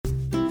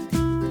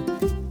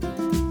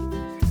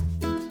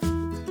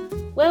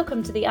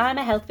Welcome to the I'm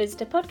a Health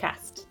Visitor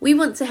podcast. We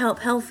want to help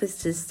health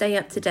visitors stay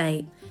up to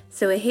date,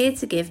 so we're here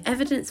to give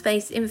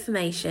evidence-based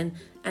information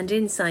and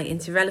insight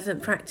into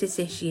relevant practice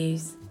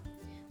issues.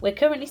 We're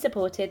currently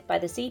supported by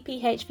the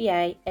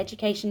CPHVA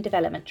Education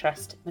Development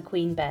Trust,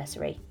 McQueen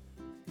Bursary.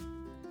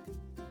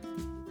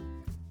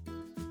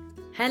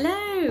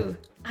 Hello!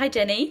 Hi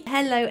Jenny.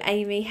 Hello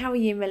Amy, how are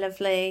you, my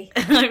lovely?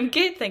 I'm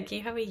good, thank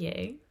you. How are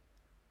you?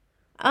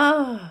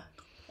 Oh,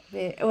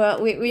 well,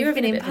 we've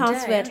been in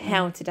password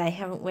hell today,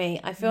 haven't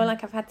we? I feel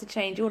like I've had to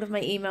change all of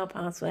my email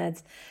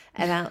passwords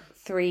about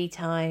 3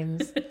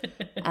 times.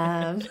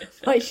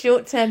 My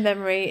short-term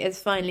memory has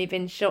finally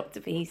been shot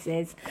to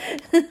pieces.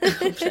 Oh,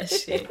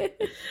 bless you.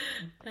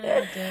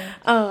 Oh, dear.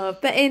 Oh,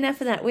 but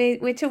enough of that. We're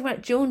talking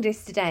about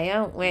jaundice today,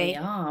 aren't we? We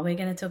are. We're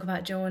going to talk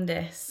about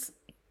jaundice,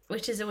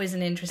 which is always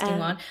an interesting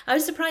one. I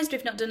was surprised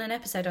we've not done an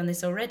episode on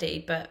this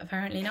already, but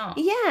apparently not.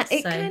 Yeah,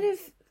 it kind of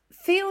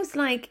feels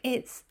like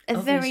it's a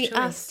Obvious very choice.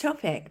 us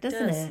topic,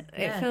 doesn't it?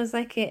 Yeah. It feels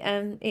like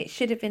it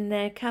should have been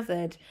there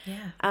covered.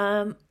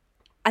 Yeah.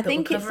 I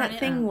think it's that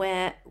thing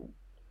where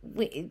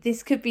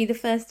this could be the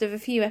first of a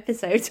few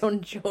episodes on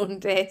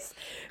jaundice,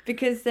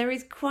 because there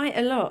is quite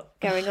a lot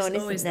going on, isn't there?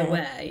 It's always the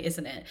way,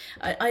 isn't it?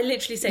 I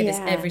literally say this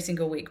every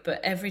single week,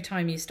 but every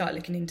time you start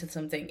looking into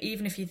something,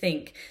 even if you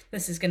think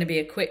this is going to be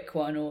a quick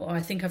one, or I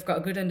think I've got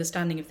a good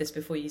understanding of this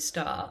before you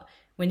start,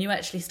 when you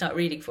actually start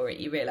reading for it,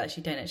 you realise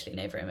you don't actually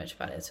know very much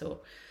about it at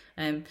all.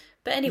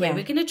 But anyway,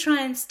 we're going to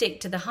try and stick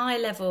to the high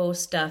level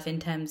stuff in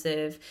terms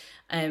of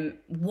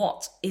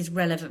what is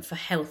relevant for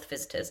health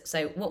visitors.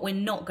 So what we're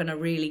not going to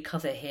really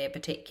cover here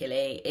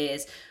particularly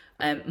is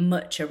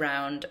much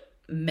around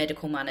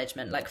medical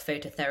management, like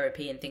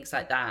phototherapy and things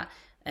like that,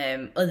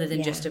 other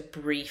than just a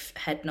brief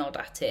head nod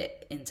at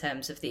it in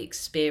terms of the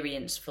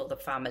experience for the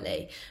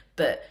family.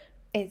 But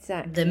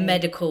exactly the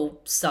medical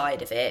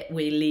side of it,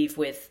 we leave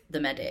with the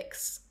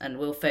medics, and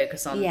we'll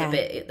focus on the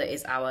bit that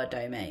is our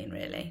domain,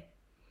 really.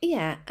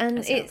 Yeah, and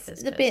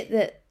it's the bit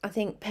that I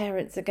think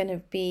parents are going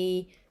to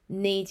be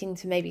needing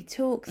to maybe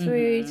talk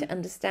through to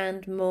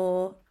understand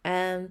more,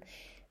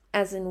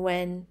 as and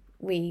when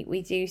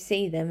we do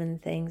see them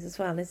and things as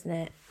well, isn't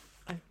it?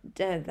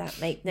 That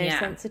made no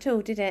sense at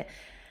all, did it?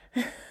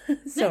 Sorry.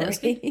 No, that's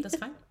good. That's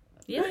fine.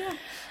 Yeah.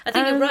 I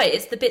think you're right.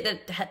 It's the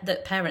bit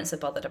that parents are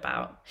bothered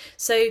about.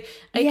 So,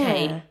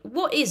 okay,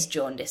 what is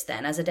jaundice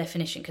then as a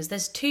definition? Because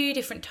there's 2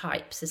 different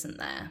types, isn't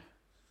there?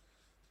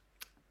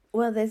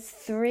 Well, there's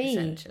three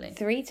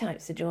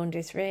types of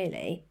jaundice,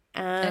 really.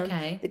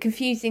 Okay. The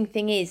confusing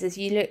thing is, as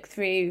you look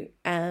through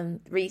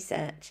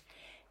research,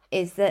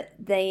 is that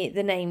the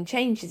name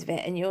changes a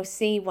bit, and you'll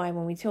see why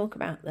when we talk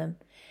about them.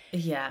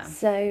 Yeah.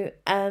 So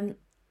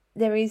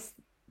there is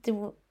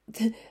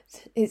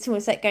it's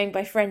almost like going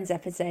by Friends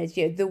episodes.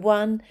 The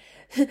one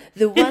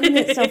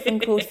that's often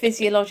called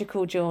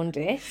physiological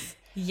jaundice.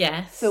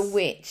 Yes. For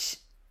which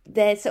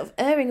they're sort of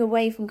erring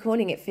away from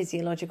calling it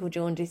physiological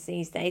jaundice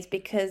these days,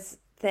 because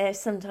there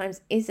sometimes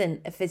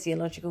isn't a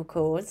physiological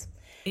cause.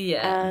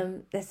 Yeah.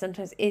 There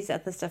sometimes is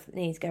other stuff that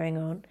needs going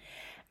on.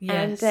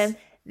 Yes. And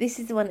this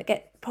is the one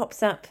that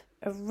pops up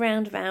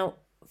around about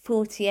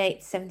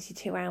 48 to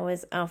 72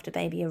 hours after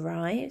baby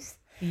arrives.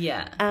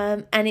 Yeah.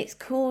 And it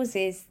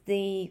causes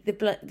the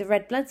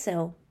red blood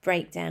cell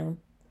breakdown,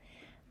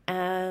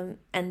 and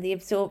the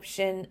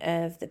absorption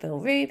of the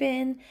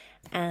bilirubin,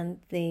 and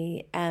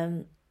the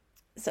they're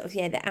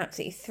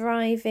absolutely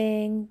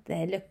thriving.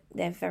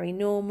 They're very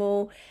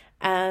normal.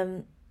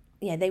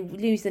 They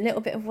lose a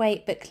little bit of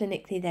weight, but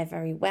clinically they're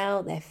very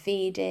well. They're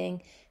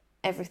feeding.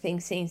 Everything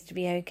seems to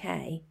be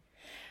okay.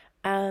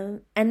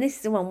 And this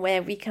is the one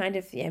where we kind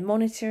of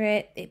monitor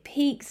it. It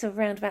peaks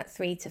around about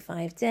 3 to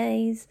 5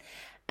 days.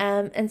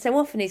 And so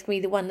often it's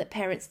the one that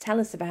parents tell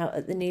us about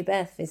at the new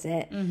birth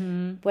visit,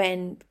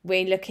 when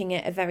we're looking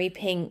at a very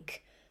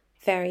pink,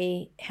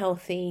 very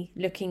healthy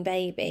looking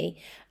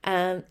baby.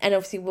 And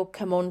obviously we'll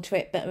come on to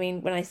it, but I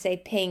mean, when I say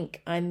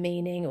pink, I'm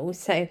meaning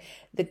also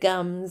the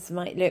gums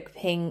might look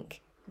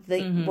pink,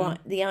 the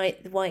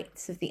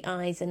whites of the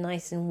eyes are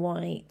nice and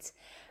white,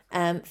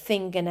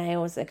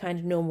 fingernails are kind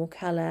of normal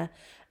colour,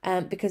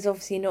 because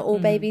obviously not all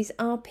babies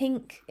are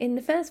pink in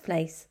the first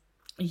place.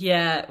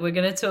 Yeah, we're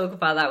going to talk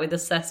about that with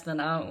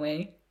assessment, aren't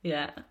we?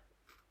 Yeah.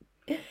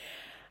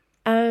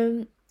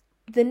 The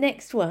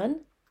next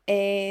one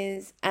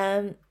is,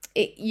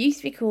 it used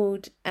to be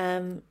called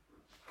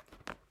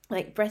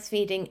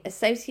breastfeeding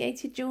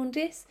associated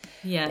jaundice.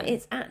 Yeah. But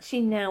it's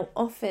actually now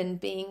often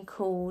being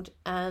called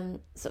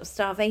sort of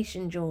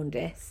starvation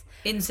jaundice.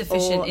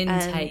 Insufficient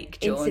intake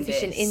jaundice.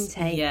 Insufficient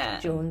intake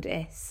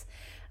jaundice.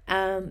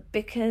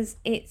 Because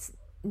it's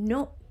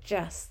not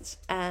just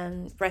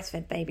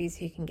breastfed babies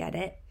who can get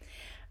it,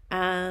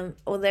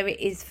 although it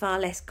is far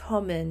less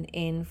common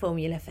in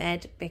formula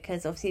fed,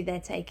 because obviously they're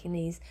taking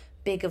these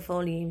bigger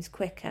volumes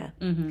quicker.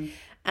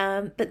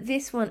 But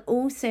this one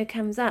also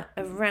comes up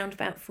around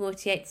about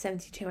 48 to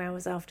 72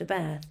 hours after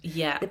birth.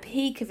 Yeah. The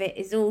peak of it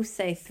is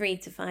also 3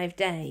 to 5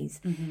 days.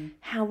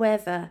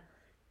 However,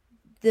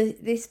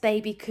 this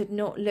baby could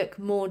not look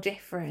more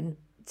different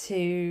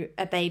to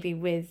a baby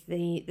with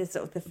the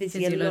sort of the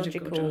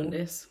physiological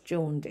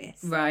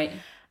jaundice. Right.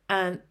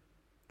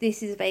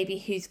 This is a baby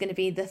who's going to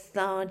be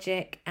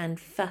lethargic and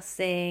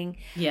fussing.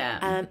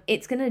 Yeah.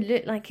 It's going to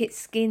look like its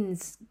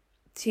skin's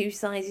 2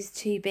 sizes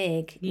too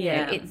big.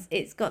 Yeah.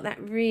 It's got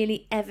that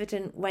really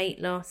evident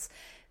weight loss,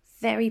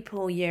 very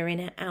poor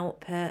urine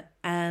output,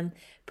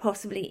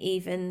 possibly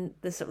even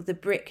the sort of the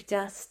brick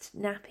dust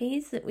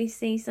nappies that we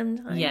see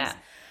sometimes. Yeah.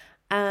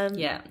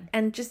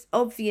 And just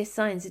obvious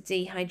signs of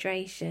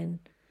dehydration.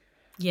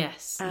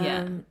 Yes.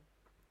 And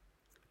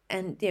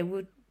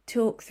we'll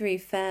talk through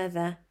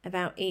further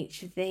about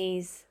each of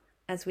these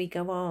as we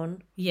go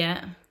on.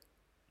 Yeah.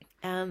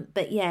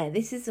 But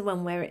this is the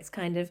one where it's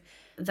kind of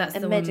that's a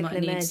the medical one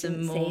might need emergency.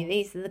 some more.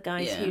 These are the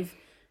guys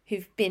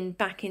who've been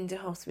back into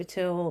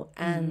hospital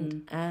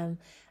and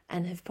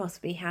have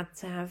possibly had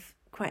to have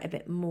quite a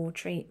bit more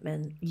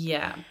treatment.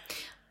 Yeah.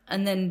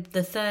 And then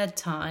the third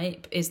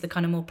type is the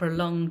kind of more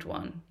prolonged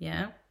one,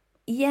 yeah?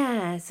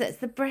 Yeah, so it's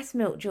the breast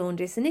milk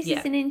jaundice, and this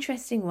is an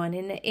interesting one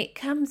in that it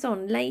comes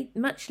on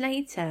much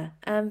later,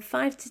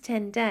 5 to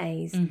 10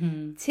 days,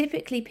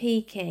 typically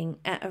peaking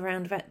at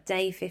around about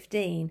day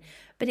 15,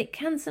 but it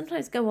can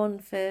sometimes go on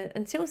for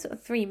until sort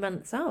of 3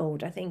 months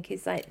old, I think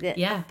is like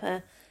the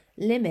upper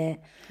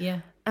limit. Yeah.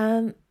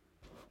 And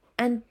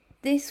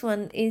this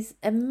one is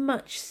a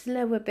much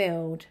slower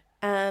build,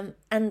 and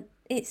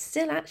it's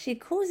still actually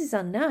causes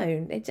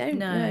unknown. They don't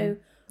know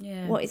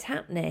what is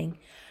happening.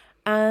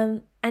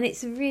 And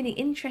it's a really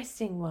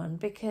interesting one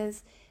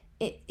because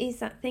it is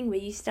that thing where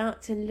you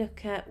start to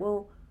look at,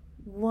 well,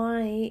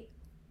 why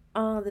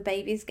are the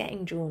babies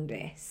getting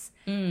jaundice?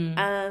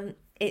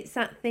 It's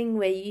that thing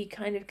where you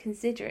kind of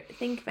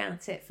think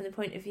about it from the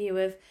point of view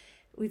of,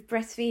 with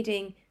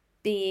breastfeeding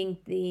being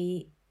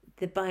the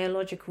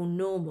biological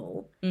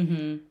normal,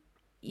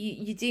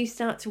 you do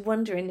start to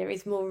wonder, and there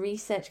is more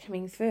research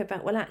coming through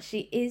about, well,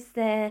 actually, is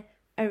there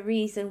a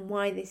reason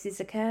why this is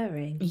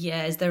occurring?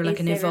 Yeah, is there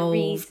an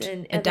evolved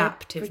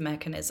adaptive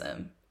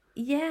mechanism?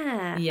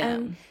 Yeah.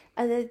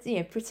 Are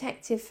there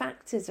protective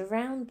factors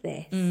around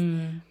this?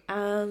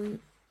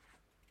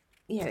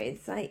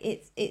 It's like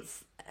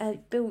it's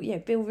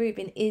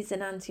bilirubin is an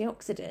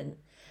antioxidant,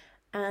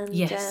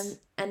 and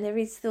and there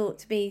is thought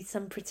to be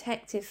some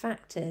protective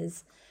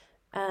factors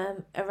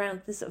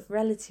around the sort of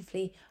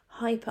relatively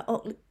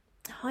hyperoxygen.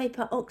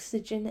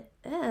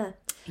 I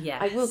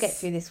will get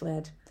through this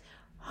word.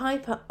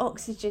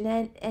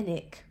 Hyperoxygenic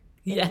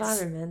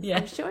environment. Yeah.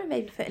 I'm sure I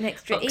maybe put an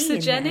extra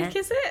Oxygenic, E in there.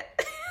 is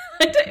it?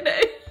 I don't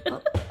know.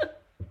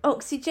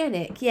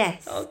 Oxygenic,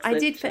 yes. I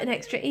did put an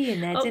extra E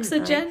in there,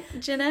 didn't I?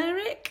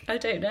 Generic? I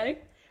don't know.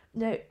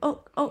 No,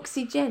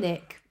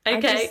 oxygenic.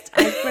 Okay.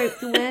 I broke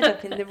the word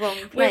up in the wrong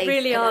place. We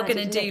really are going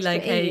to do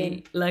like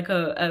a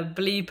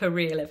blooper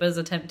reel of us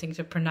attempting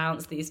to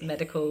pronounce these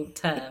medical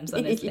terms,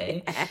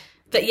 honestly.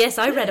 But yes,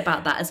 I read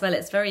about that as well.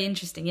 It's very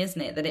interesting, isn't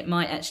it? That it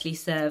might actually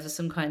serve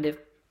some kind of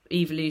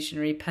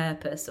evolutionary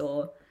purpose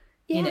or,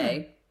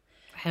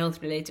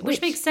 health related,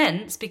 which makes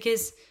sense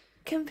because...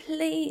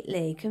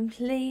 Completely.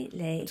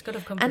 It's got to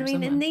come from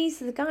somewhere. And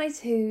these are the guys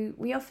who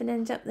we often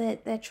end up,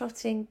 they're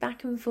trotting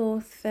back and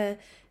forth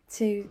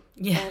to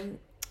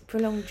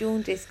prolonged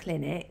jaundice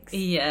clinics.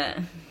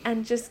 Yeah.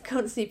 And just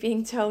constantly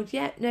being told,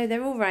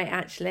 they're all right,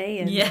 actually.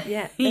 And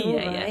they're all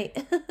right.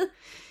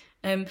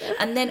 And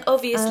then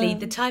obviously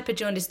the type of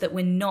jaundice that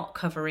we're not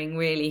covering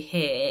really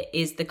here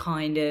is the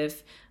kind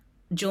of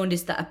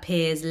jaundice that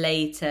appears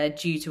later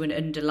due to an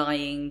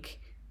underlying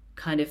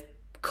kind of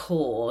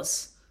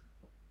cause.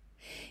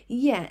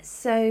 Yeah,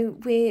 so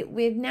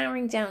we're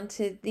narrowing down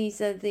to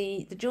these are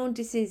the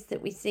jaundices that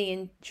we see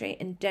and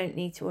treat and don't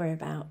need to worry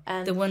about.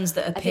 The ones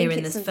that appear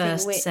in the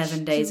first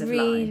 7 days of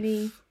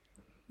life.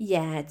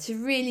 Yeah,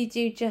 to really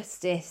do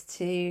justice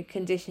to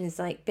conditions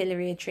like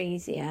biliary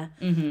atresia,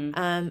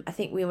 I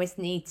think we always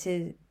need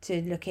to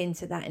look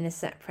into that in a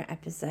separate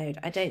episode.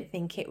 I don't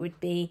think it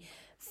would be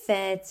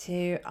fair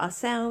to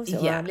ourselves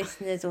or our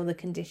listeners or the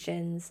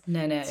conditions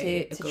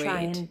to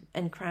try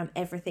and cram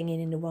everything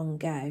in one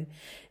go.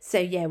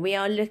 So we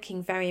are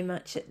looking very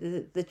much at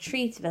the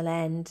treatable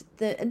end,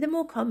 the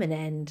more common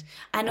end,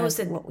 and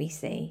also what we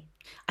see.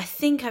 I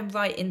think I'm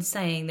right in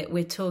saying that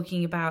we're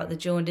talking about the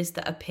jaundice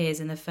that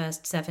appears in the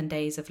first 7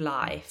 days of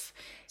life.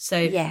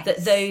 So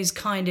that those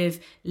kind of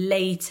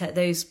later,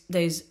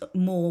 those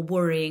more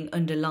worrying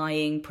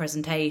underlying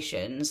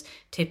presentations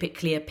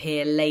typically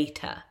appear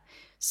later.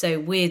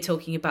 So we're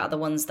talking about the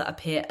ones that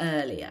appear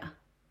earlier.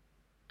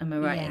 Am I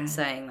right in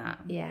saying that?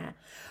 Yeah.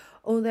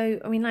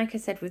 Although, I mean, like I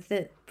said, with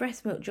the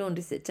breast milk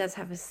jaundice, it does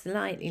have a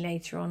slightly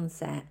later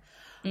onset.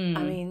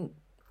 I mean,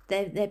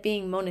 they're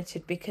being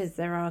monitored because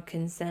there are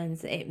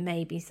concerns that it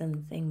may be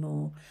something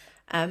more.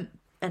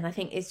 And I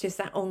think it's just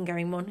that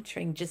ongoing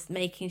monitoring, just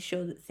making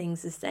sure that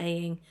things are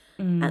staying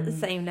at the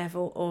same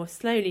level or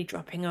slowly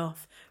dropping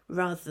off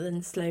rather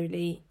than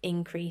slowly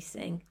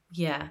increasing.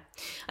 Yeah.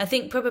 I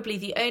think probably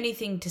the only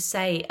thing to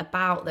say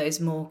about those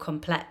more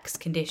complex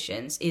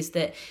conditions is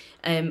that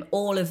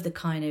all of the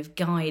kind of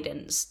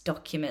guidance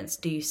documents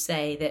do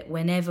say that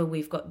whenever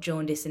we've got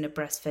jaundice in a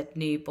breastfed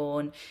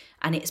newborn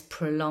and it's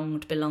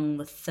prolonged beyond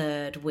the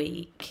 3rd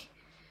week,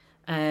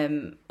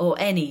 or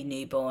any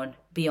newborn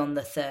beyond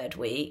the 3rd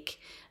week,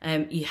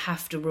 you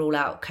have to rule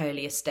out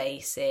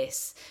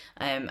cholestasis,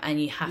 and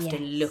you have to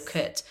look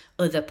at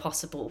other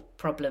possible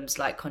problems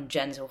like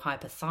congenital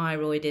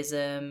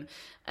hyperthyroidism.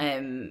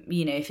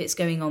 If it's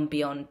going on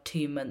beyond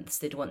 2 months,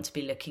 they'd want to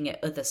be looking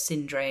at other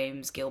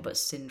syndromes,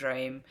 Gilbert's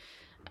syndrome,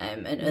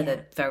 and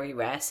other very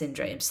rare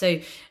syndromes.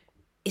 So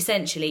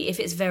essentially, if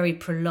it's very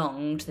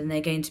prolonged, then they're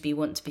going to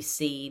want to be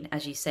seen,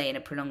 as you say, in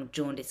a prolonged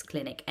jaundice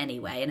clinic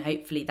anyway, and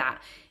hopefully that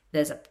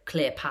there's a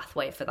clear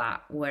pathway for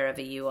that wherever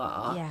you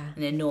are. Yeah.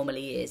 And there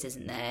normally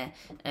isn't there?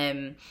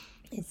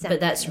 Exactly, but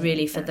that's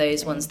really for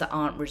those ones that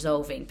aren't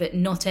resolving. But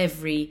not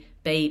every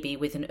baby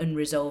with an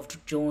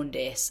unresolved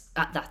jaundice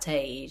at that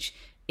age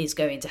is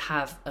going to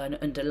have an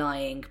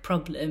underlying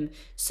problem.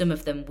 Some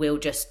of them will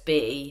just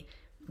be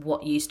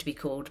what used to be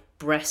called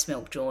breast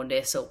milk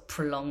jaundice or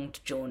prolonged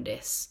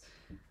jaundice.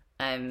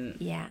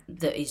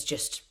 That is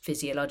just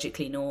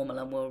physiologically normal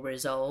and will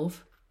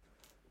resolve.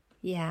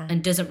 Yeah.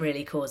 And doesn't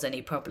really cause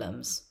any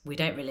problems. We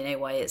don't really know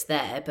why it's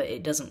there, but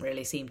it doesn't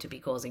really seem to be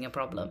causing a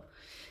problem.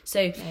 So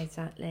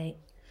exactly.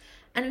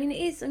 And it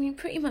is,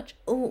 pretty much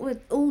all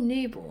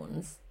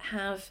newborns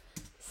have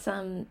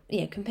some,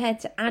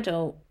 compared to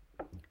adult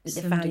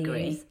values,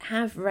 degree.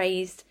 Have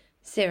raised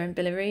serum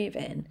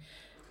bilirubin,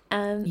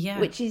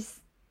 which is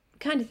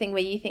kind of thing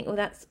where you think, well,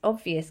 that's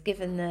obvious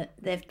given that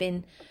they've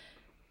been,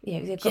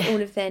 they've got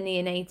all of their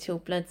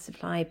neonatal blood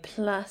supply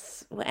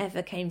plus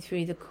whatever came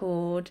through the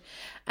cord.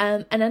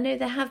 And I know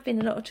there have been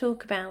a lot of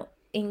talk about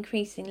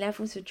increasing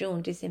levels of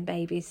jaundice in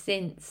babies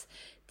since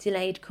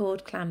delayed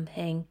cord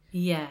clamping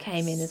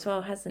came in as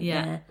well, hasn't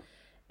there?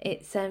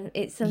 It's something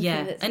that's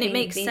and it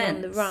makes been sense.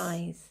 On the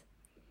rise.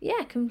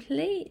 Yeah,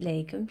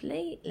 completely.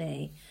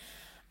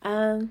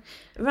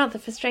 Rather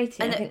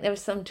frustrating. I think there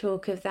was some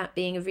talk of that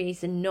being a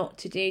reason not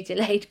to do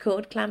delayed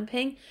cord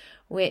clamping,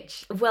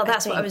 which... Well,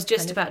 that's what I was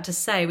just about to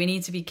say. We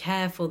need to be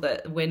careful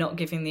that we're not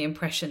giving the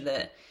impression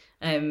that,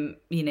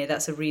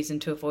 that's a reason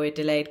to avoid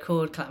delayed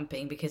cord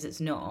clamping, because it's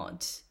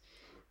not.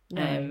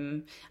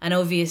 No. And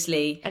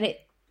obviously... And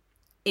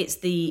it's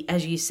the,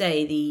 as you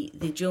say,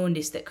 the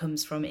jaundice that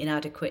comes from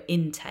inadequate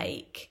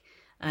intake.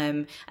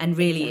 And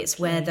really it's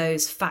where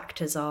those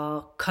factors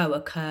are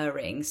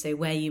co-occurring. So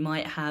where you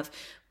might have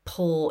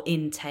poor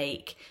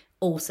intake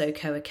also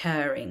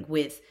co-occurring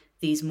with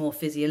these more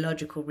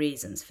physiological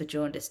reasons for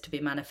jaundice to be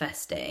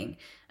manifesting,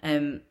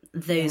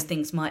 those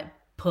things might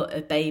put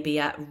a baby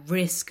at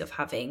risk of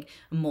having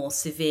a more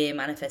severe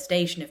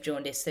manifestation of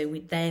jaundice. So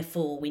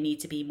therefore we need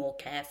to be more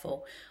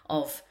careful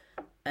of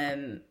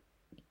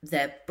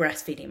their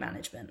breastfeeding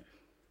management.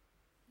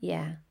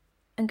 Yeah.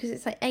 And because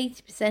it's like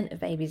 80% of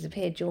babies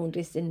appear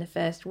jaundiced in the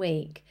first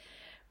week,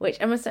 which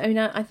I must own,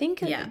 I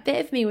think a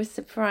bit of me was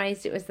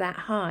surprised it was that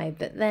high.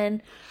 But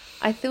then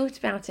I thought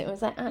about it and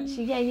was like,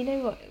 actually, you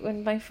know what?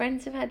 When my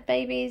friends have had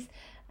babies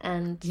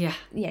and,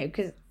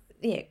 because,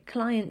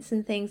 clients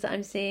and things that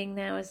I'm seeing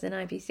now as an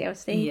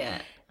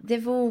IBCLC,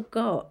 they've all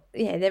got,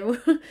 they're all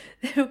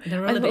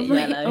a bit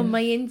yellow. On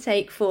my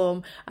intake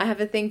form, I have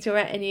a thing to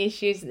write any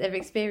issues that they've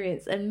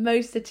experienced, and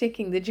most are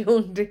ticking the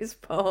jaundice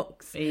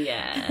box.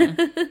 Yeah.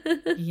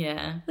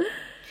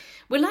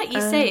 Well, like you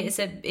say,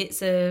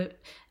 it's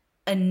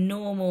a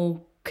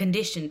normal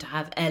condition to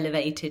have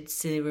elevated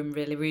serum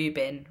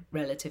bilirubin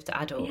relative to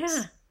adults.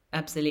 Yeah.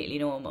 Absolutely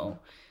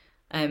normal.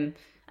 And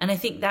I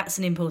think that's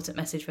an important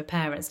message for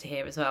parents to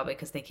hear as well,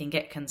 because they can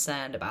get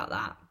concerned about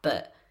that.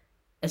 But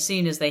as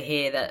soon as they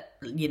hear that,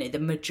 the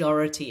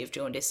majority of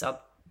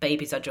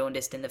babies are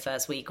jaundiced in the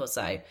first week or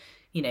so,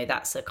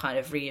 that's a kind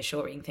of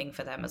reassuring thing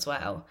for them as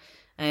well.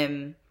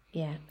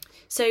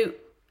 So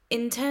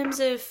in terms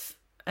of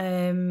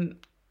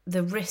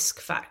the risk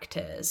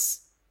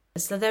factors,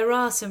 so there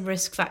are some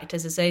risk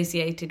factors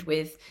associated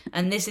with,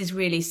 and this is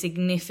really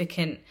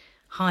significant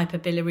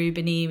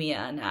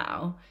hyperbilirubinemia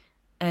now.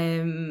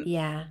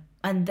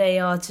 And they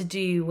are to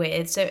do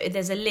with, so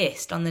there's a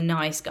list on the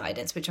NICE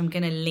guidance, which I'm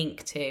going to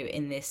link to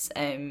in this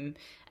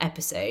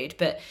episode,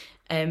 but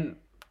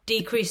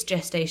decreased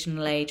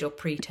gestational age or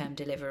preterm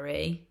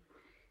delivery,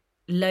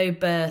 low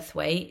birth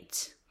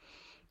weight,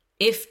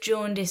 if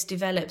jaundice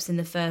develops in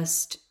the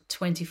first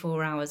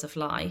 24 hours of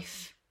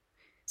life,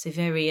 so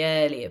very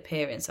early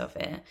appearance of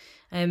it,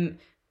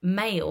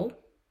 male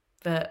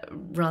but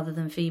rather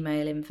than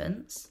female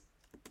infants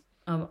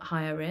are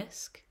higher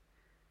risk.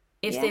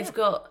 If they've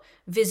got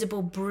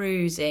visible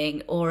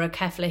bruising or a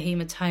Kefler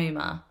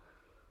hematoma,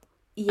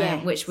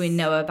 which we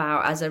know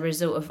about as a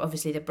result of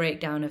obviously the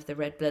breakdown of the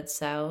red blood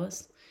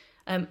cells.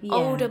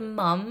 Older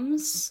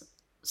mums,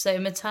 so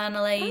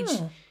maternal age,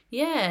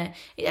 Yeah,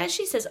 it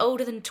actually says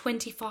older than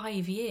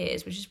 25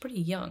 years, which is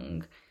pretty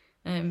young.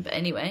 But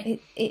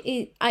anyway.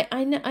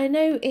 I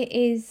know it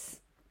is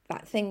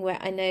that thing where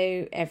I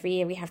know every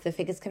year we have the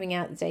figures coming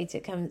out, the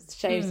data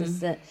shows us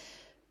that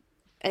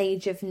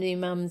age of new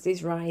mums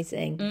is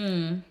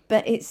rising.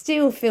 But it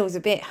still feels a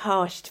bit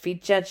harsh to be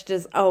judged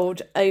as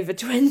old over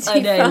 25. I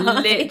know,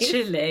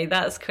 literally.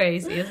 That's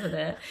crazy,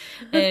 isn't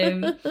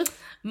it?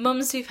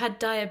 Mums who've had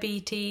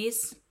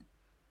diabetes,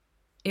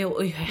 who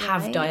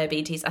have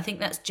diabetes, I think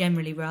that's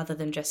generally rather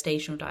than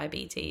gestational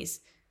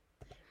diabetes.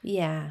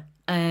 Yeah.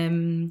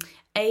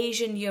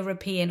 Asian,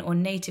 European or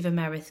Native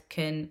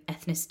American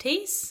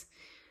ethnicities.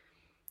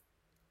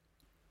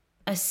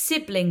 A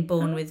sibling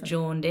born with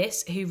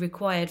jaundice who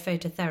required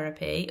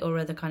phototherapy or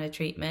other kind of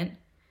treatment.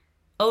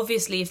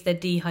 Obviously, if they're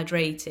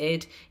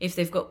dehydrated, if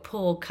they've got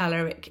poor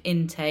caloric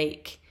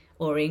intake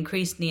or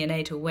increased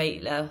neonatal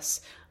weight loss,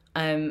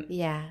 and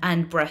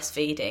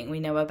breastfeeding we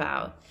know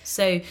about.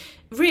 So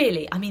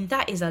really, I mean,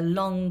 that is a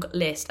long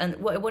list. And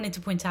what I wanted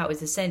to point out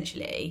was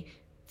essentially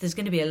there's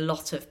going to be a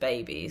lot of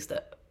babies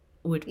that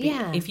would be,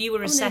 if you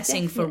were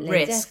assessing for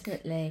risk,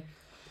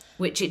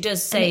 which it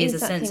does say is a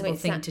sensible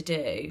thing to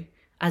do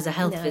as a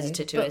health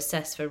visitor to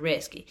assess for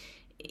risk,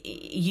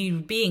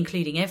 you'd be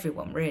including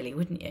everyone really,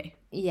 wouldn't you?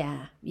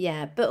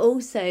 Yeah. But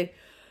also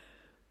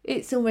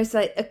it's almost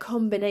like a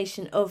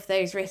combination of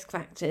those risk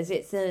factors.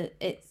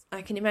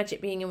 I can imagine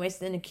it being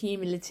almost an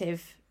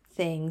accumulative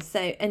thing.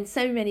 So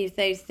many of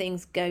those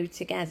things go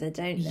together,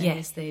 don't they?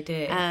 Yes, they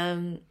do.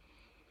 Kind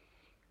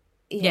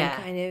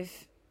of.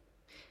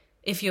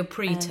 If you're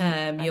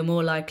preterm, you're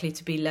more likely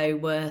to be low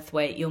birth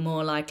weight, you're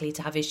more likely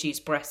to have issues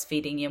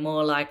breastfeeding, you're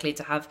more likely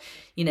to have,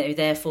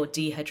 therefore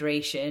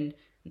dehydration,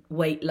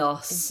 weight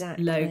loss,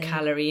 low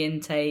calorie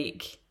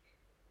intake.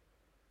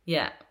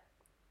 Yeah.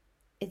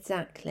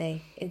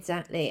 Exactly.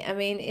 I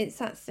mean, it's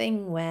that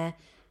thing where,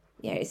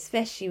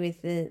 especially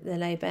with the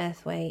low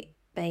birth weight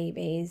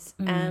babies,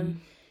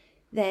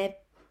 their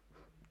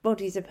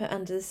bodies are put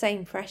under the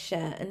same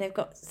pressure and they've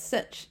got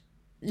such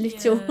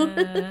little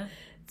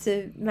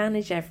to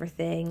manage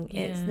everything.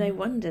 Yeah. It's no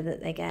wonder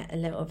that they get a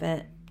little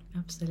bit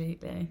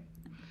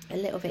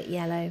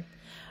yellow.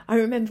 I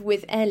remember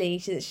with Ellie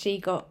that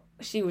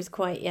she was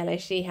quite yellow.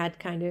 She had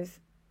kind of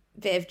a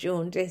bit of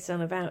jaundice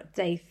on about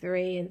day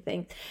 3 and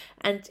things,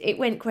 and it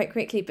went quite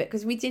quickly, but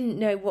because we didn't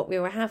know what we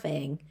were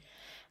having,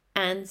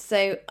 and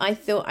so I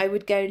thought I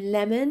would go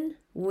lemon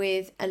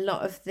with a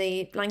lot of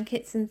the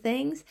blankets and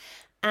things.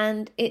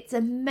 And it's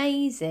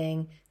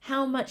amazing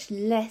how much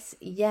less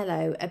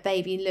yellow a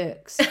baby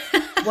looks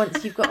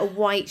once you've got a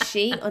white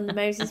sheet on the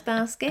Moses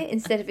basket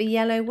instead of a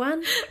yellow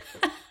one.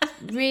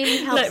 Really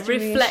helps like to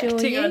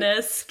reflecting on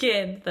her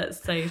skin.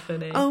 That's so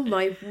funny. Oh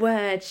my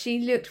word, she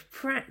looked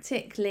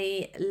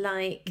practically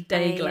like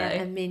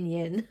a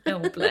minion.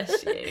 Oh,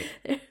 bless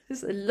you.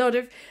 There's a lot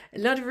of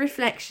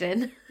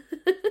reflection.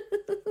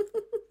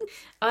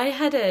 I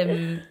had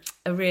a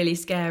really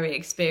scary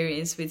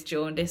experience with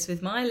jaundice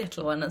with my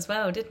little one as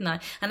well, didn't I?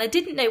 And I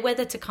didn't know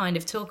whether to kind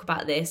of talk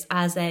about this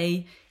as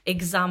a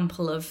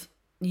example of,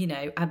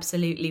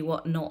 absolutely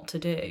what not to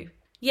do.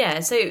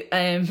 Yeah, so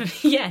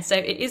so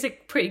it is a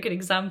pretty good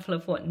example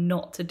of what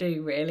not to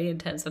do, really, in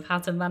terms of how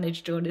to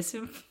manage jaundice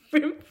in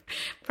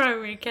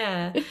primary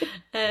care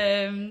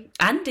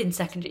and in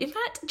secondary. In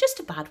fact, just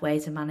a bad way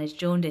to manage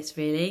jaundice,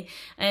 really.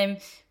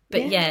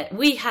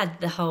 We had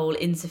the whole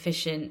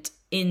insufficient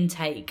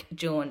intake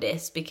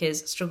jaundice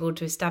because struggled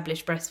to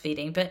establish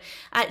breastfeeding, but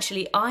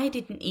actually I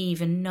didn't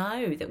even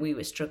know that we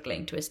were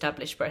struggling to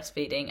establish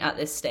breastfeeding at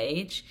this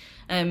stage,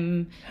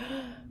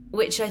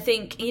 which I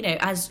think,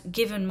 as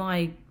given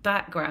my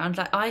background,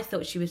 like I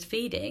thought she was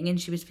feeding and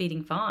she was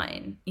feeding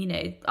fine.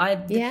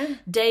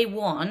 Day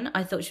 1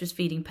 I thought she was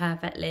feeding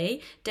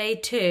perfectly. Day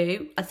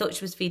 2 I thought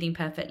she was feeding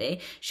perfectly.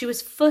 She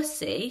was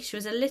fussy, she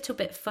was a little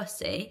bit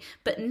fussy,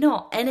 but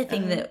not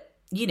anything that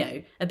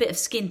a bit of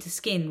skin to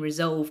skin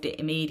resolved it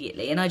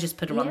immediately. And I just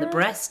put her on the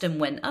breast and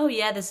went, oh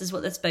yeah, this is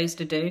what they're supposed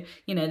to do.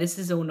 This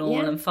is all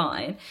normal and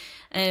fine.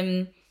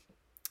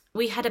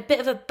 We had a bit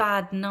of a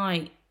bad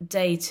night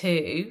day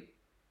 2,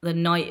 the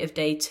night of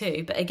day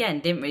 2, but again,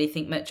 didn't really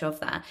think much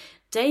of that.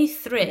 Day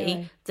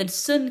 3, the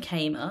sun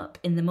came up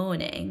in the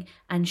morning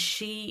and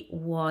she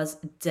was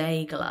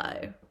day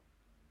glow.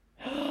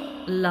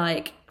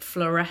 Like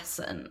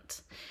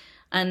fluorescent.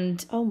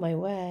 And oh my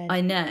word,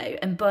 I know.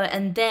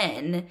 And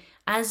then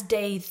as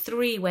day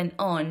 3 went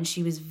on,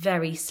 she was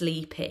very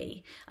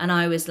sleepy, and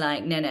I was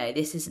like, no,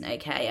 this isn't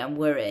okay. I'm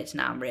worried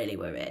now. I'm really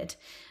worried.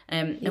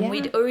 And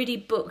we'd already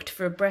booked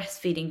for a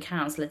breastfeeding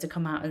counsellor to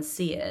come out and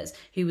see us,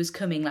 who was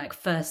coming like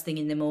first thing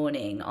in the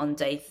morning on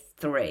day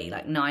 3,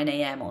 like 9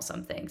 a.m. or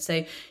something.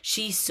 So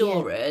she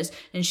saw us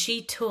and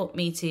she taught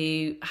me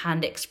to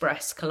hand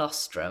express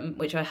colostrum,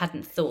 which I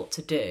hadn't thought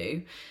to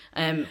do.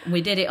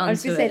 We did it on. I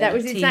was going to say that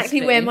was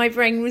exactly where my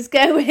brain was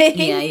going.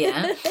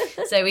 Yeah.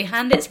 So we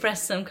hand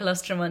expressed some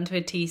colostrum onto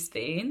a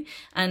teaspoon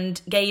and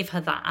gave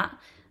her that.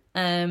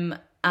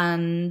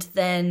 And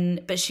then,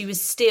 but she was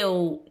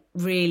still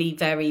really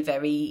very,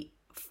 very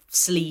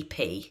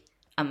sleepy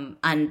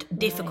and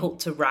difficult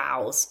to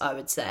rouse, I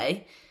would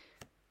say.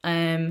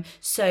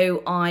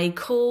 So I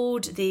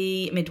called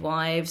the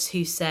midwives,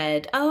 who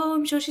said, "Oh,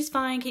 I'm sure she's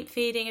fine, keep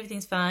feeding,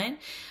 everything's fine."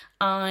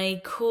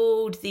 I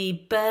called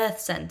the birth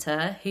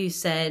centre, who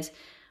said,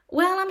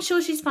 "Well, I'm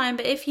sure she's fine,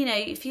 but if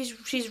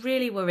she's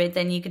really worried,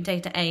 then you can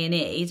take her to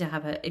A&E to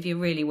have her, if you're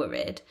really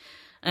worried."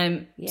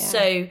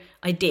 So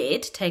I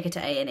did take her to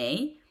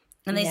A&E,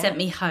 and they sent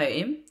me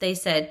home. They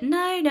said,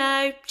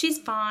 no, she's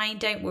fine,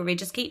 don't worry,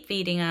 just keep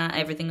feeding her,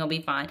 everything will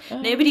be fine.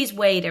 Nobody's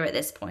weighed her at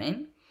this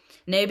point.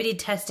 Nobody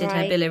tested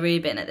her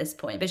bilirubin at this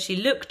point, but she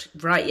looked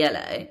bright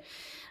yellow.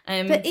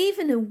 But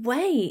even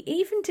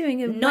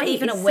doing a not weight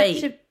even a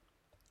weight.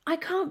 I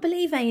can't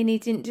believe A&E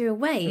didn't do a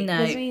weight.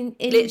 No,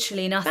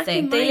 literally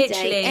nothing. Back in my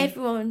day,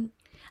 everyone.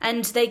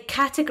 And they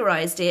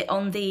categorised it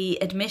on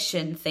the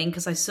admission thing,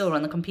 because I saw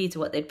on the computer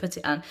what they'd put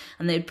it on,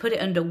 and they'd put it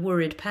under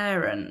worried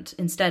parent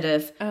instead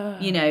of,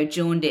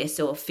 jaundice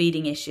or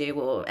feeding issue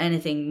or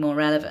anything more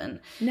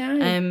relevant.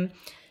 No.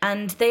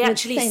 And they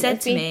actually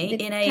said to me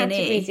in A&E...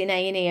 categories in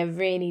A&E are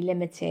really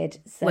limited.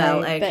 So,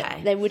 well, okay.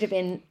 But there would have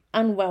been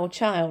unwell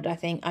child, I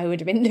think I would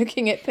have been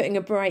looking at putting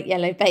a bright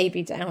yellow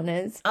baby down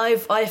as. I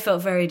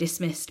felt very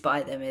dismissed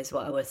by them, is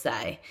what I would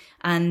say.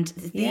 And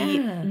the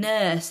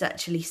nurse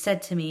actually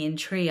said to me in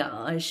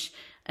triage,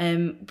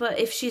 "But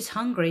if she's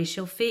hungry,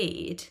 she'll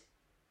feed."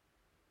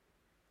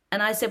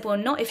 And I said, "Well,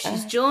 not if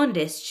she's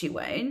jaundiced, she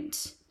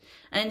won't."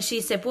 And she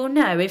said, "Well,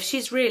 no, if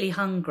she's really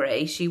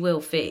hungry, she will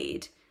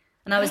feed."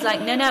 And I was like,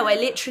 no, I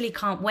literally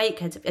can't wake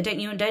her to...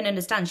 You don't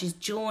understand. She's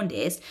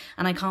jaundiced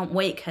and I can't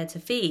wake her to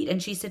feed.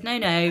 And she said,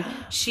 no,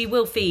 she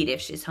will feed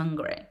if she's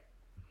hungry.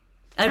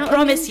 I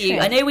promise you,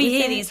 I know we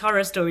hear these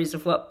horror stories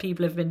of what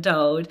people have been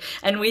told,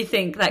 and we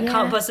think that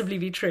can't possibly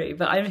be true.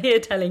 But I'm here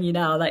telling you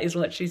now that is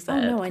what she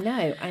said. Oh,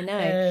 no, I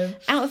know.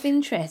 Out of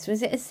interest,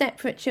 was it a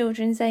separate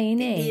children's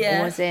A&E?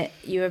 Yeah. Or was it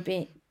you were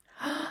being...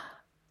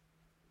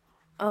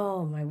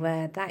 Oh, my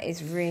word, that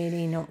is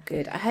really not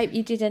good. I hope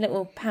you did a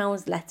little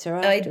pals letter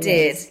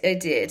afterwards. I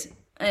did.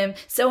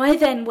 So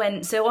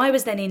I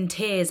was then in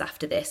tears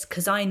after this,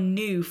 because I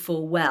knew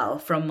full well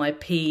from my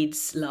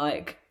peds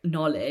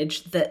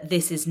knowledge that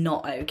this is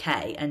not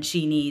okay, and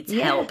she needs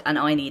help, and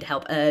I need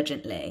help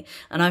urgently.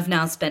 And I've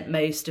now spent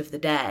most of the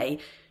day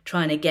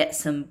trying to get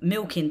some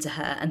milk into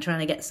her and trying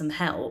to get some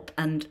help,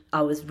 and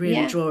I was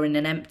really drawing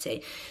an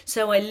empty.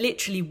 So I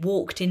literally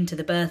walked into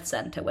the birth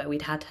centre where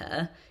we'd had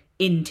her,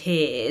 in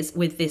tears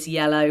with this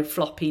yellow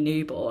floppy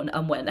newborn,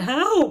 and went,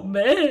 "Help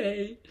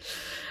me!"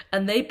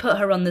 And they put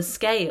her on the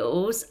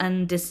scales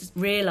and just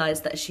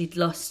realised that she'd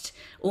lost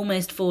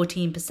almost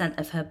 14%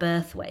 of her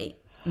birth weight.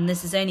 And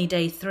this is only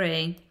day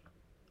 3.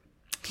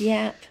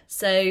 Yep.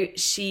 So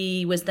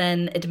she was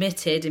then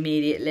admitted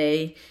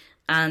immediately.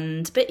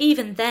 But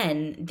even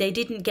then, they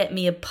didn't get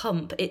me a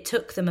pump. It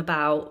took them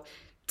about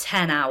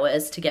 10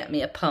 hours to get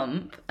me a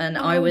pump. And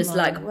I was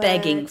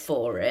begging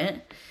for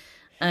it.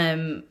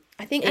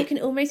 I think I can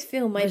almost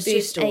feel my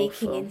boobs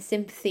aching in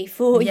sympathy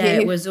for you.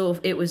 Yeah,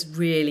 it was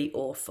really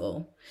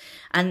awful.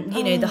 And,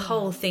 the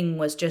whole thing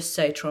was just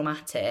so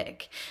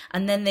traumatic.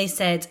 And then they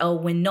said, "Oh,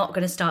 we're not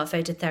going to start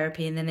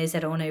phototherapy." And then they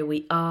said, "Oh, no,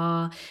 we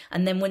are."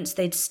 And then once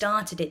they'd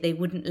started it, they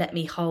wouldn't let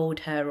me hold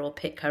her or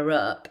pick her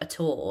up at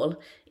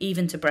all,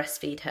 even to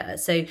breastfeed her.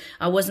 So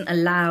I wasn't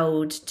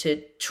allowed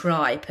to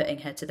try putting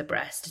her to the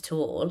breast at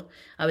all.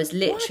 I was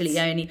literally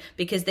only...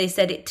 because they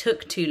said it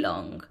took too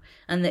long,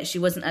 and that she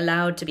wasn't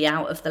allowed to be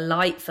out of the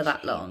light for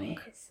that long.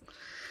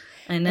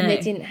 I know. And they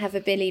didn't have a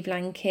billy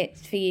blanket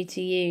for you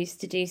to use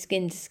to do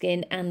skin to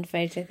skin and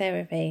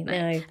phototherapy.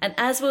 No. And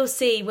as we'll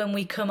see when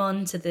we come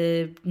on to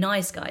the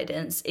NICE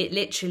guidance, it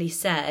literally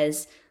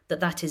says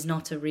that is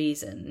not a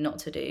reason not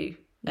to do,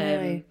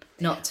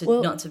 not to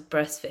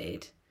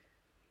breastfeed.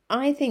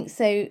 I think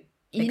so.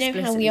 You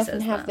know how we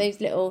often have those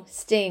little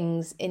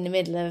stings in the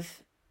middle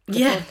of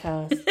the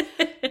podcast?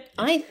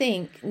 I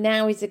think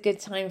now is a good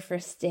time for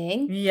a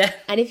sting. Yeah.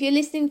 And if you're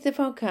listening to the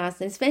podcast,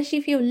 and especially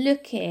if you're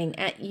looking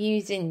at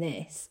using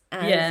this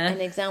as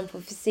an example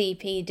for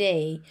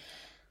CPD,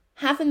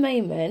 have a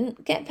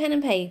moment, get pen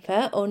and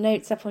paper or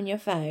notes up on your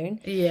phone.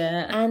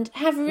 Yeah. And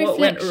have a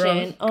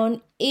reflection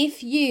on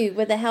if you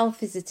were the health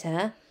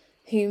visitor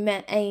who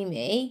met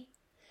Amy,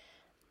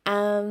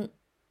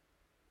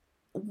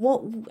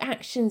 what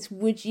actions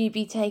would you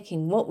be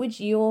taking? What would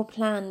your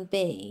plan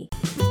be?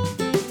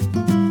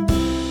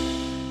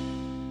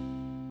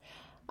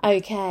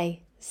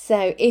 Okay,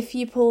 so if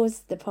you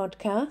paused the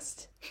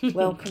podcast,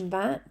 welcome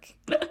back.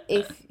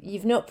 If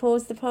you've not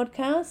paused the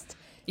podcast,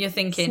 you're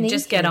thinking,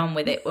 just get on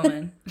with it,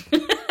 woman.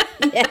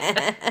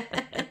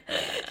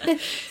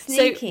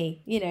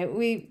 Sneaky. So,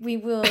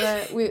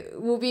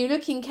 we'll be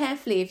looking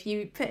carefully if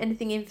you put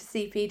anything in for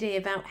CPD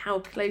about how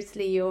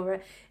closely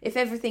if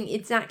everything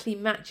exactly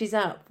matches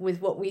up with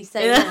what we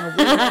say now.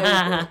 We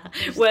know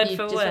word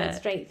for word. Went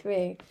straight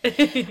through.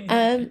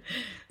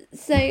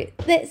 So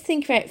let's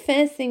think about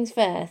first things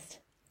first.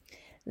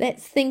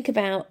 Let's think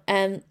about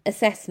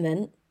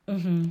assessment.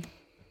 Mm-hmm.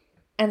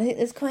 And I think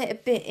there's quite a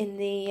bit in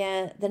the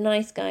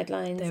NICE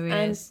guidelines There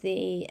and is.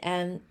 the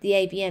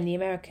ABM, the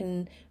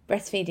American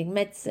Breastfeeding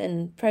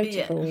Medicine Yeah,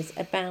 protocols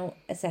about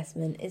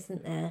assessment,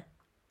 isn't there?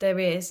 there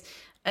is.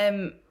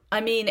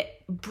 I mean,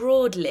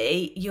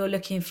 broadly, you're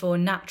looking for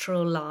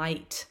natural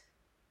light,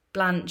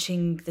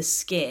 blanching the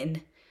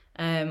skin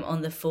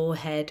on the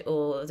forehead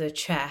or the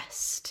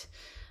chest,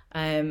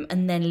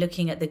 and then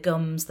looking at the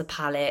gums, the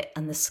palate,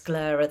 and the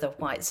sclera, the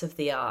whites of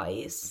the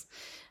eyes.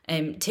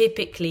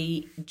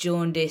 Typically,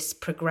 jaundice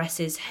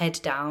progresses head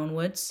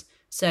downwards.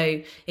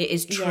 So it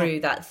is true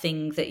that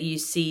thing that you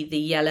see the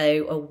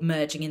yellow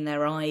emerging in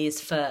their eyes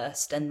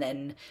first and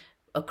then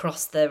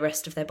across the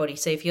rest of their body.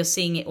 So if you're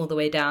seeing it all the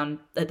way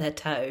down at their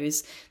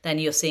toes, then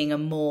you're seeing a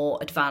more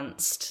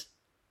advanced,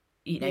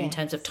 in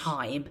terms of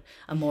time,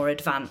 a more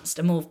advanced,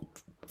 a more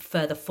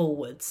further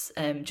forwards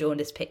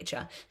jaundice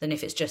picture than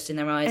if it's just in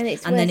their eyes. And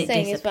it's and then worth it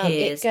saying as well, it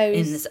disappears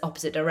goes... in this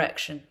opposite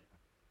direction.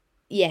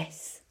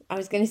 Yes, I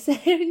was going to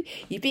say,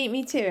 you beat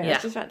me to it. I Yeah.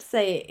 was just about to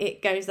say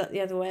it goes up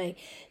the other way.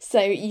 So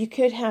you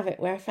could have it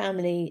where a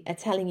family are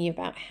telling you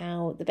about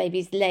how the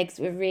baby's legs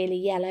were really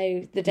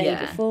yellow the day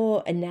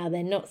before and now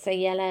they're not so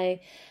yellow.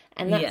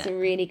 And that's a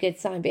really good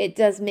sign. But it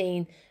does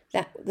mean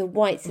that the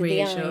whites of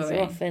the eyes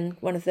are often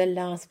one of the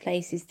last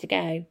places to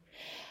go.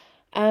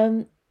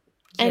 And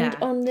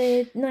on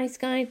the NICE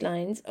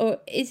guidelines,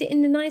 or is it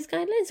in the NICE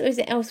guidelines or is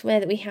it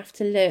elsewhere that we have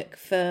to look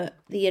for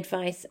the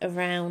advice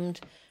around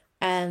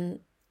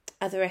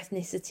other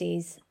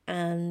ethnicities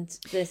and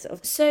the sort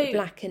of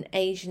black and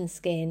Asian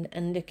skin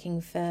and looking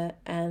for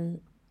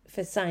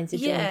signs of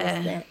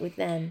jaundice with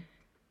them?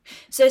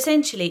 So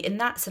essentially, in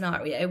that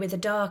scenario, with a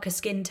darker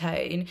skin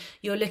tone,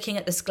 you're looking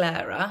at the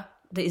sclera.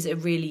 That is a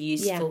really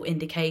useful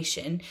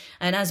indication.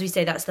 And as we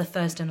say, that's the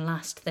first and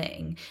last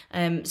thing.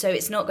 So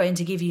it's not going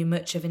to give you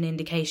much of an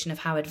indication of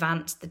how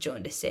advanced the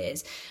jaundice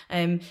is.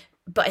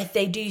 But if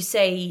they do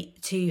say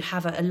to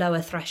have a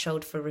lower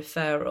threshold for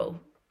referral,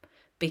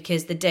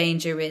 because the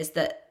danger is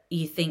that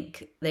you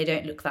think they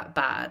don't look that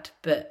bad,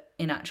 but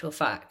in actual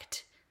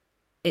fact,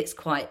 it's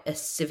quite a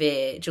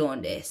severe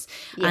jaundice.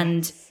 Yes.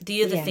 And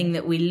the other thing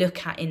that we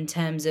look at in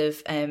terms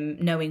of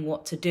knowing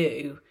what to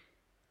do,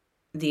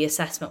 the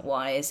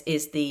assessment-wise,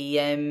 is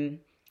the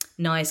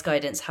NICE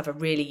guidance have a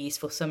really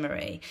useful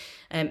summary.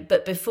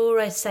 But before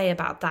I say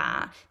about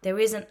that, there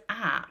is an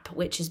app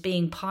which is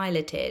being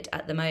piloted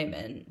at the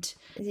moment.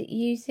 Is it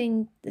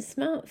using the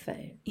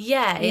smartphone?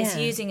 Yeah, it's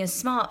using a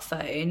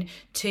smartphone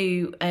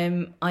to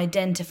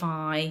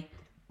identify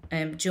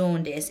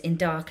jaundice in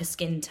darker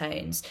skin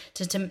tones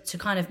to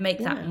kind of make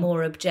that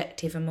more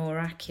objective and more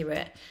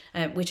accurate,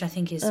 which I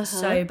think is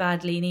so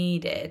badly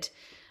needed.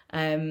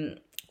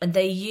 And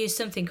they use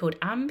something called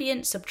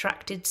ambient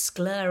subtracted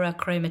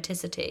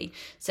sclerochromaticity.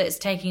 So it's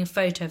taking a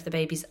photo of the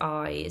baby's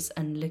eyes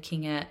and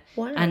looking at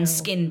and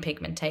skin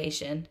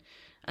pigmentation.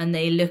 And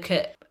they look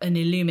at an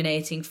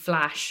illuminating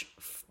flash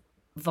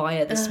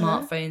via the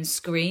smartphone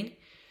screen.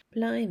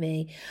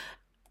 Blimey.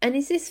 And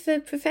is this for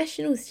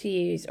professionals to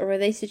use, or are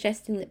they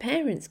suggesting that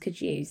parents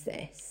could use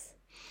this?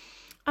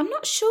 I'm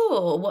not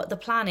sure what the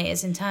plan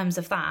is in terms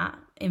of that,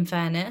 in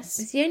fairness.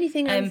 It's the only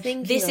thing I'm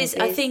thinking this is,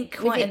 I think,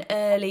 quite an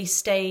early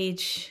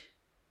stage.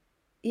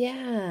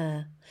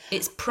 Yeah.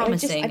 It's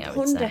promising, I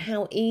ponder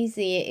how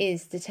easy it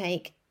is to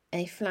take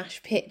a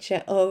flash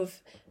picture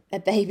of a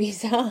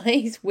baby's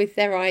eyes with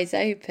their eyes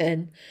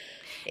open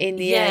in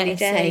the early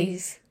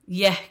days.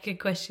 Yeah, good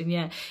question.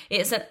 Yeah,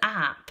 it's an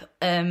app,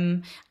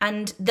 and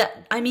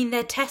that, I mean,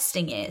 they're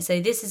testing it. So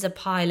this is a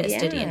pilot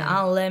study, and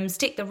I'll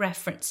stick the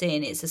reference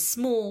in. It's a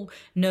small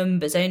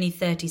numbers, only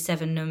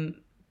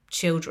 37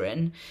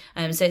 children.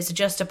 So it's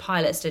just a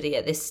pilot study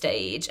at this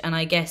stage, and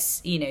I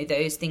guess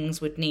those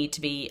things would need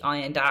to be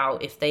ironed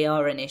out if they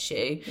are an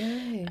issue.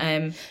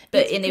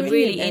 But in a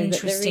really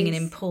interesting and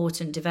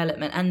important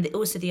development, and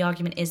also the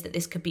argument is that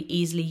this could be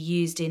easily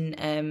used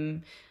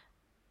in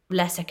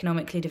less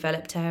economically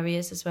developed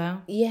areas as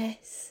well.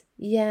 Yes,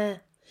 yeah.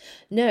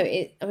 No,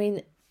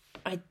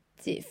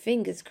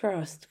 fingers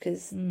crossed,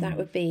 because that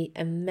would be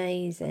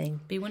amazing.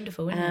 Be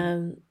wonderful,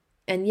 wouldn't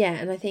it?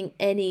 And I think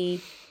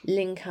any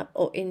link up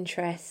or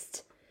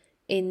interest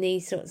in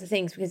these sorts of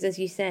things, because as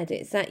you said,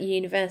 it's that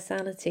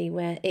universality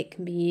where it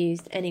can be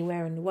used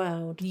anywhere in the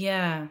world.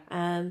 Yeah.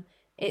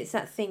 It's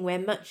that thing where,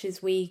 much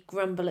as we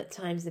grumble at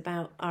times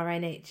about our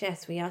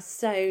NHS, we are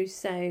so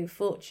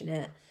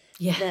fortunate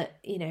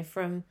that,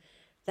 from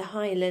the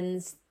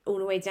Highlands all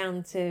the way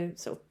down to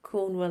sort of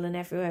Cornwall and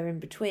everywhere in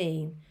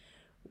between,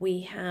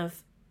 we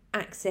have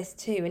access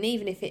to, and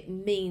even if it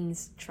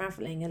means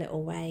travelling a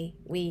little way,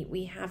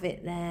 we have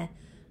it there.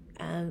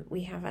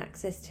 We have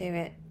access to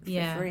it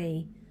for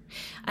free.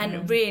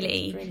 And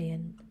really,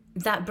 brilliant.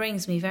 That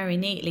brings me very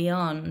neatly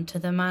on to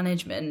the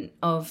management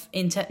of,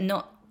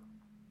 not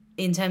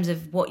in terms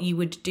of what you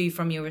would do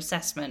from your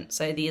assessment,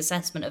 so the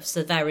assessment of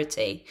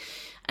severity.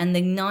 And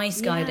the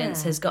NICE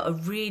guidance has got a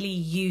really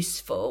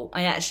useful,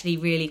 I actually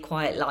really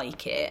quite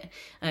like it.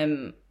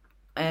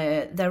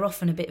 They're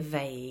often a bit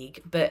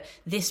vague, but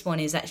this one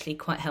is actually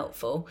quite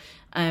helpful.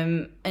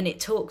 And it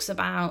talks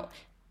about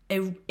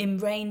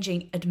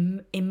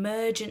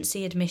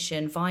emergency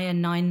admission via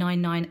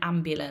 999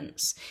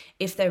 ambulance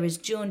if there is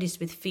jaundice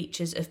with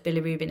features of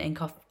bilirubin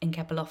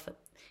encephalopathy.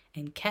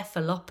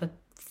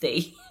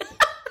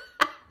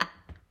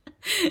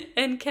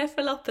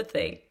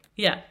 Encephalopathy.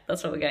 Yeah,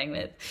 that's what we're going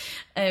with.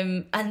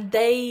 And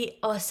they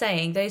are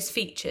saying those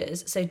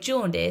features, so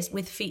jaundice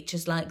with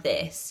features like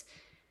this: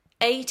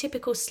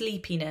 atypical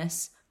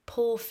sleepiness,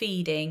 poor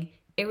feeding,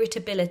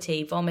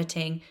 irritability,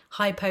 vomiting,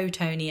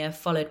 hypotonia,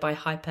 followed by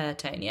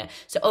hypertonia.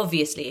 So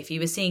obviously, if you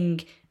were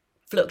seeing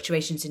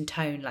fluctuations in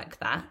tone like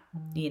that,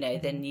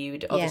 then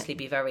you'd obviously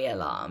be very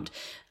alarmed.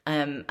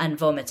 And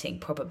vomiting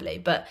probably.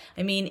 But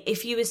I mean,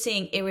 if you were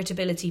seeing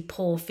irritability,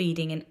 poor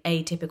feeding and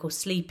atypical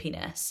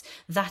sleepiness,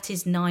 that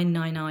is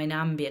 999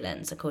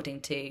 ambulance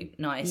according to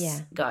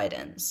NICE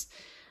guidance.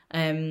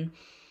 And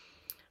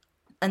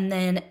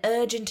then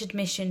urgent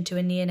admission to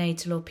a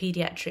neonatal or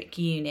paediatric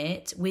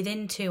unit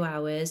within 2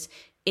 hours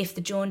if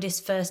the jaundice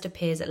first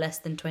appears at less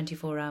than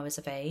 24 hours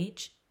of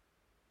age.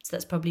 So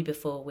that's probably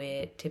before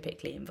we're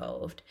typically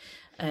involved.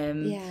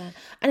 And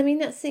I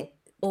mean,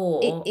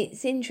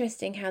 it's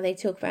interesting how they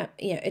talk about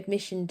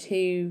admission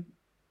to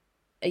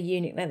a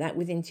unit like that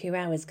within 2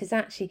 hours, because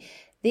actually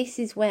this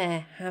is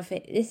where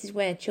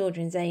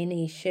children's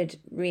A&E should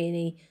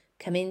really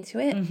come into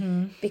it,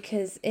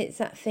 because it's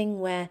that thing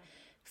where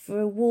for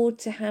a ward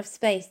to have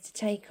space to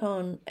take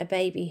on a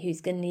baby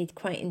who's going to need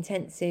quite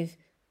intensive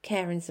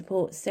care and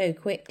support so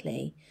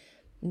quickly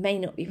may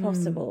not be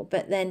possible.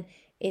 But then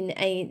in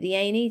the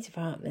A&E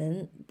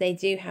department, they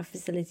do have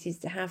facilities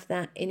to have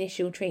that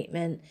initial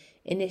treatment,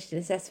 initial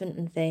assessment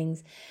and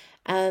things.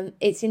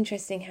 It's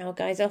interesting how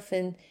it's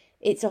often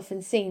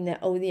seen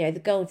that,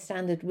 the gold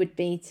standard would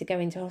be to go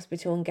into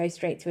hospital and go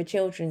straight to a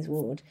children's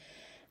ward.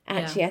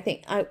 Actually, I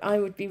think I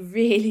would be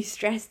really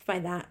stressed by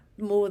that,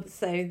 more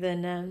so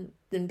than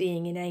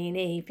being in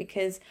A&E,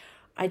 because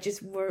I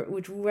just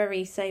would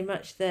worry so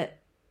much that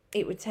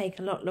it would take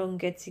a lot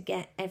longer to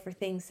get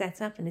everything set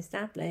up and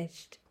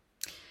established.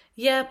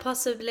 Yeah,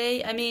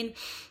 possibly. I mean,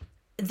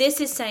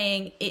 this is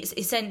saying it's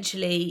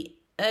essentially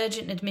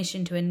urgent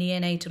admission to a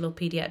neonatal or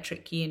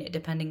paediatric unit,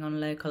 depending on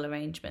local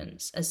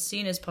arrangements, as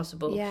soon as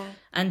possible,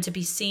 and to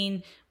be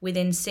seen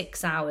within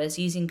 6 hours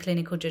using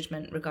clinical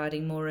judgment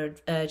regarding more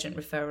urgent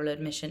referral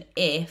admission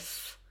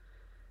if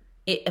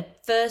it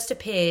first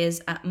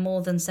appears at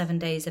more than 7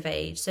 days of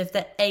age. So if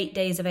they're 8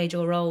 days of age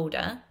or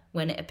older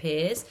when it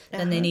appears,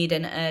 then they need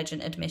an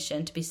urgent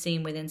admission to be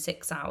seen within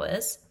 6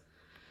 hours.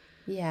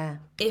 Yeah.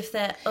 If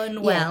they're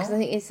unwell, yeah, because I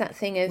think it's that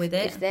thing of with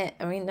it. If they're,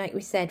 I mean, like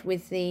we said,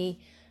 with the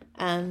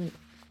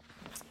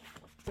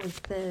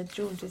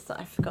jaundice that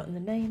I've forgotten the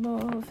name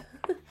of,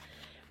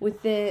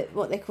 with the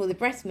what they call the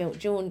breast milk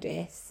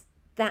jaundice,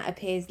 that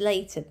appears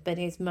later but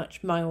is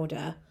much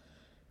milder.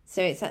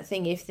 So it's that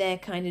thing, if they're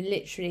kind of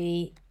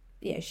literally,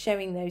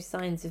 showing those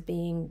signs of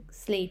being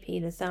sleepy,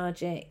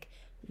 lethargic,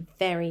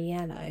 very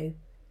yellow,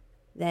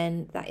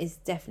 then that is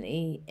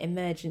definitely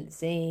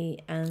emergency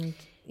and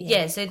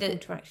so the call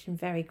to action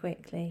very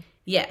quickly.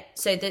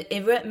 So the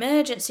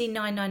emergency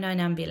 999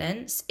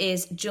 ambulance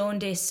is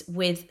jaundice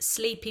with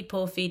sleepy,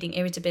 poor feeding,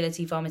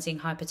 irritability, vomiting,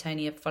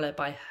 hypotonia, followed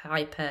by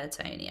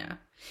hypertonia.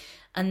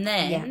 And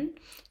then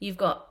you've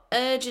got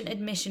urgent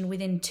admission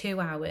within 2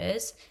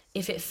 hours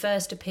if it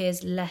first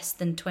appears less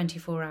than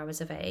 24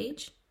 hours of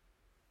age.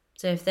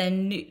 So if they're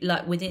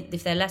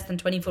if they're less than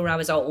 24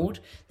 hours old,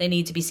 they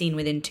need to be seen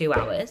within 2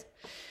 hours.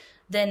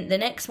 Then the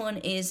next one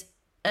is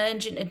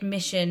urgent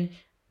admission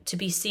to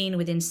be seen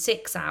within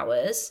 6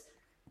 hours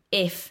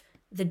if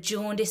the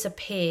jaundice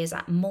appears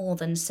at more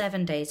than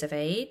 7 days of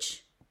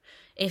age,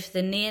 if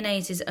the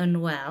neonate is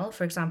unwell,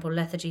 for example,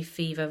 lethargy,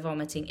 fever,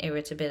 vomiting,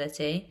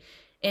 irritability,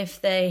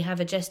 if they have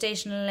a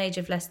gestational age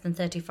of less than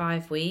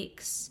 35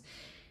 weeks,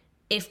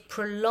 if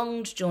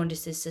prolonged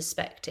jaundice is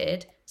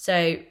suspected,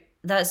 so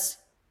that's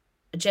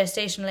a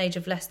gestational age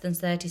of less than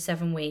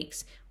 37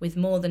 weeks with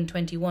more than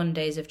 21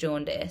 days of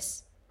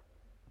jaundice,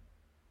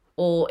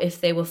 or if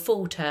they were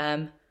full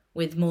term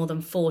with more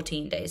than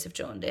 14 days of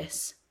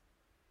jaundice.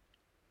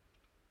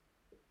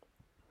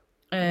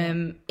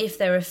 If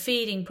there are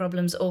feeding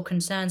problems or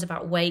concerns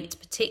about weight,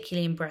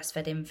 particularly in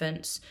breastfed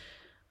infants,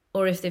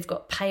 or if they've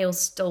got pale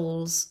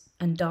stools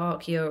and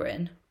dark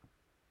urine.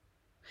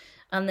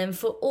 And then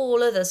for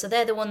all others, so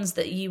they're the ones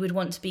that you would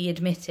want to be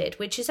admitted,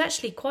 which is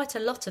actually quite a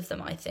lot of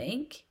them, I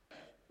think.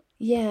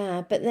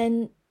 Yeah, but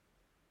then,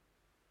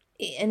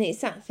 and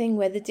it's that thing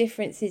where the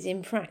difference is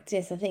in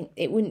practice. I think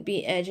it wouldn't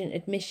be urgent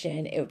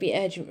admission, it would be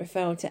urgent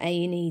referral to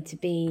A&E to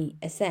be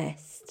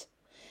assessed.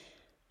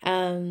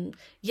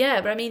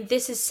 But I mean,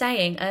 this is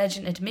saying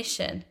urgent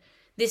admission.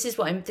 This is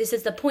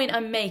the point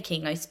I'm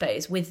making, I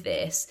suppose, with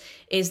this,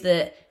 is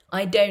that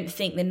I don't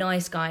think the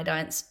NICE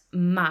guidelines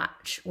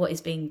match what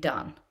is being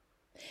done.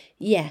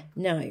 Yeah,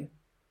 no.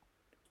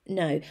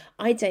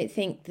 I don't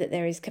think that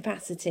there is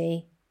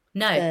capacity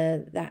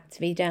for that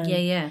to be done.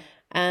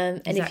 And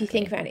exactly. If you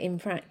think about it in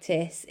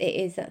practice, it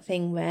is that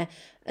thing where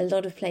a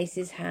lot of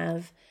places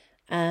have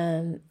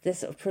the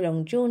sort of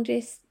prolonged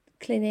jaundice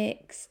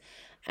clinics.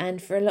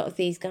 And for a lot of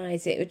these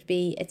guys, it would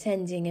be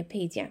attending a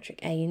paediatric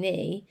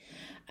A&E,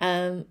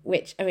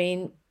 which, I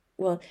mean,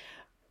 well,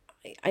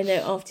 I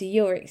know after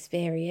your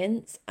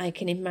experience, I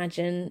can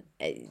imagine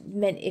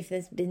if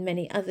there's been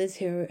many others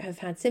who have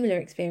had similar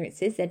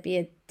experiences, there'd be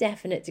a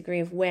definite degree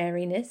of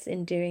wariness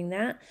in doing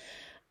that.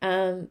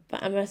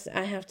 But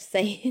I have to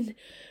say, in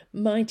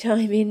my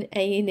time in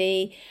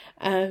A&E,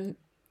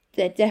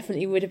 there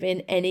definitely would have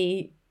been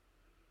any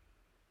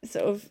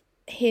sort of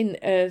hint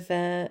of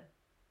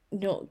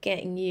not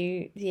getting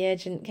you the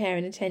urgent care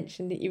and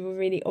attention that you were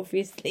really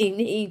obviously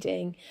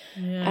needing.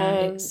 Yeah,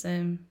 it's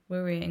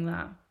worrying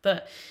that.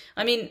 But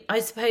I mean,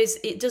 I suppose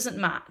it doesn't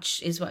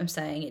match, is what I'm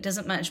saying. It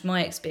doesn't match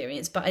my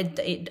experience, but I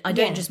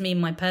don't just mean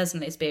my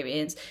personal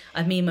experience.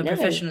 I mean my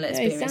professional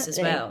experience as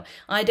well.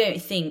 I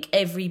don't think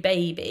every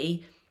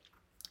baby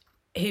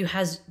who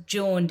has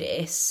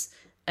jaundice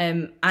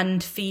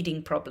and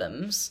feeding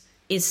problems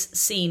is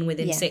seen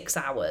within 6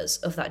 hours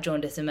of that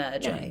jaundice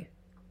emerging. No.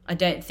 I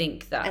don't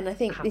think that. And I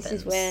think happens. this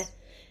is where,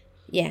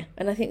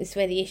 and I think this is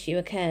where the issue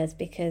occurs,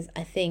 because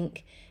I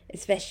think,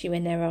 especially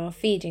when there are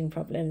feeding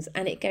problems,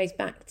 and it goes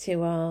back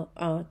to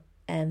our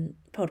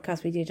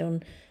podcast we did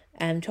on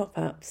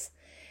top-ups,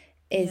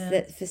 is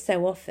that for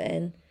so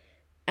often,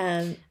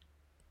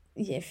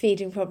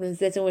 feeding problems,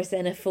 there's always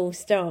then a full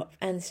stop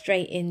and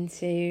straight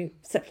into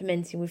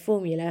supplementing with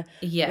formula,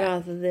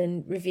 rather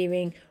than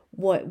reviewing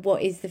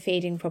what is the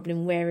feeding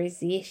problem, where is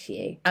the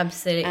issue.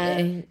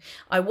 Absolutely.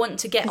 I want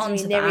to get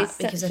onto that,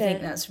 because I think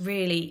that's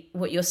really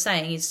what you're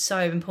saying is so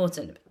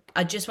important.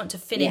 I just want to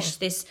finish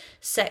this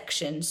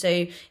section.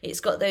 So it's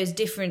got those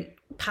different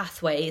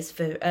pathways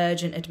for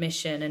urgent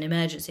admission and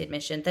emergency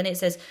admission. Then it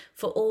says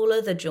for all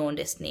other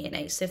jaundiced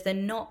neonates, so if they're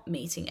not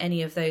meeting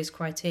any of those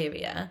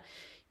criteria,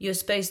 you're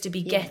supposed to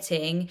be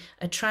getting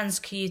a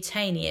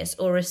transcutaneous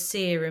or a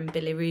serum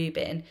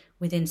bilirubin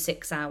within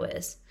 6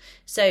 hours.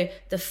 So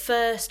the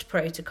first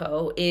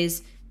protocol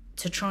is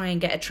to try and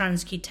get a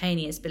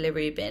transcutaneous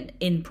bilirubin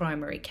in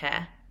primary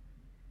care.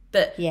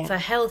 But for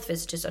health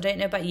visitors, I don't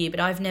know about you, but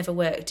I've never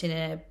worked in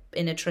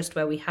a trust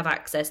where we have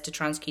access to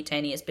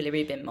transcutaneous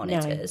bilirubin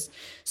monitors. No.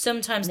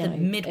 Sometimes the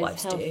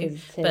midwives do,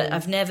 but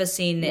I've never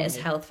seen it as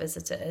health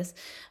visitors.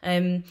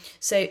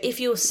 So if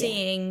you're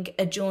seeing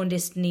a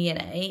jaundiced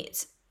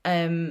neonate,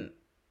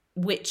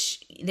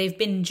 which they've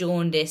been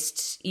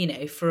jaundiced,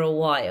 for a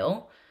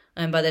while,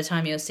 and by the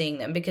time you're seeing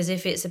them, because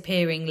if it's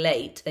appearing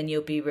late, then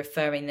you'll be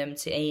referring them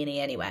to A&E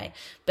anyway.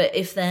 But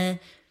if they've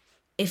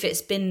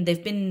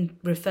been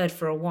referred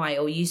for a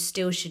while, you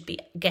still should be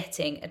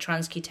getting a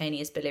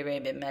transcutaneous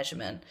bilirubin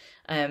measurement.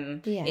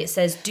 It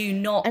says do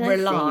not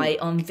rely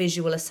on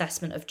visual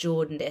assessment of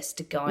jaundice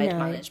to guide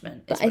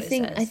management. But I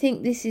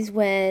think this is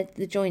where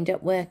the joined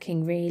up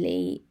working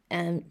really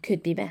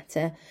could be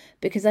better,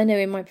 because I know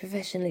in my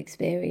professional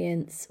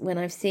experience, when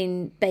I've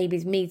seen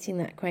babies meeting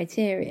that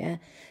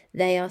criteria,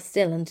 they are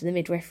still under the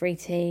midwifery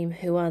team,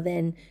 who are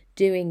then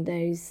doing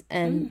those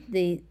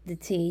the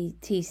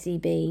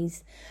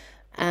TCBs.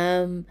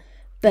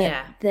 But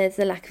there's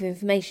a lack of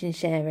information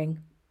sharing,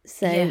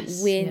 so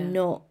we're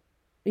not,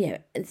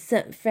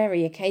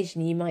 very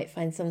occasionally you might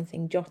find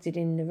something jotted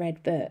in the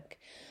red book,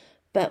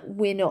 but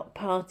we're not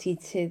party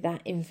to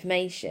that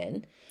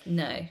information.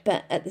 No.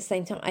 But at the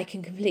same time, I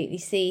can completely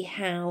see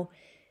how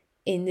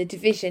in the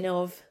division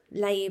of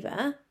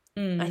labour,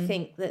 I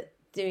think that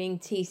doing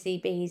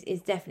TCBs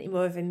is definitely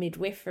more of a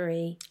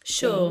midwifery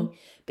thing,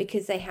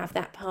 because they have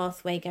that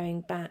pathway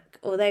going back.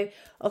 Although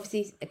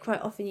obviously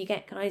quite often you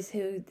get guys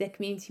who their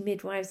community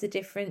midwives are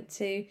different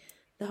to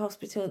the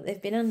hospital that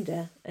they've been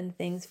under and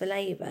things for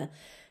labour.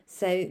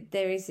 So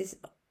there is this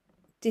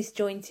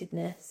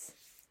disjointedness.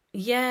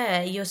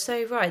 Yeah, you're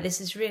so right.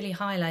 This is really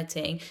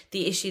highlighting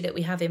the issue that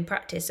we have in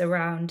practice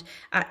around,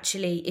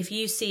 actually, if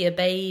you see a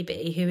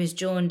baby who is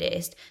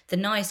jaundiced, the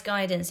nice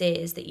guidance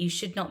is that you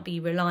should not be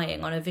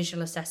relying on a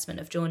visual assessment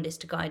of jaundice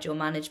to guide your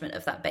management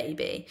of that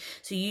baby.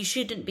 So you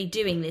shouldn't be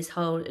doing this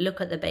whole look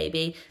at the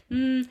baby.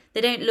 They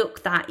don't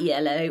look that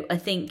yellow. I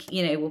think,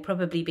 we'll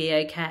probably be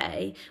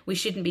okay. We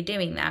shouldn't be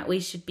doing that.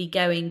 We should be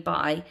going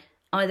by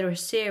either a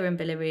serum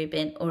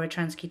bilirubin or a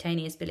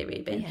transcutaneous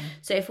bilirubin.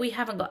 So if we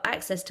haven't got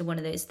access to one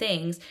of those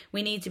things,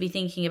 we need to be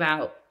thinking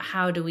about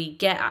how do we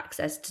get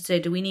access to, so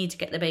do we need to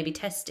get the baby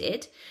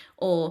tested,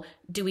 or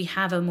do we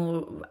have a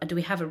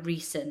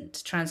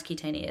recent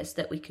transcutaneous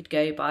that we could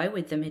go by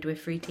with the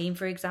midwifery team,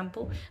 for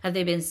example? Have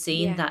they been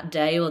seen that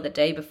day or the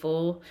day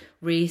before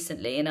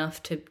recently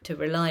enough to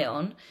rely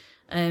on?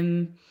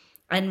 And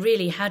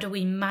really, how do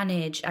we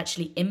manage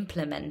actually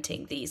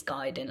implementing these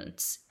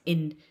guidance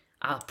in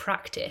our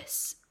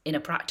practice in a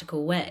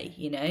practical way,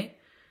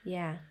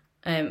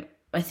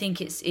 I think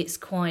it's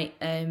quite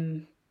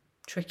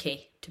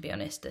tricky, to be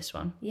honest, this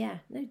one.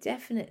 No,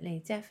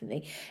 definitely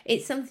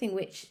it's something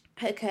which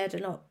occurred a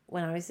lot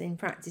when I was in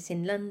practice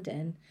in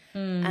London,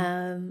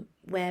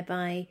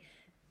 whereby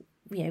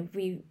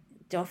we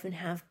often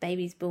have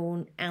babies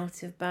born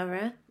out of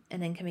borough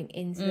and then coming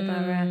into the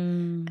borough,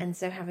 and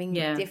so having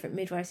different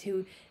midwives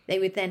who they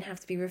would then have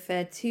to be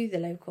referred to the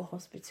local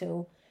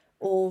hospital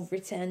or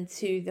returned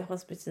to the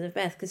hospital of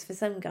birth, because for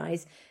some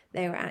guys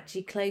they were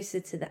actually closer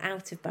to the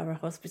out of borough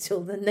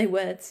hospital than they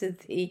were to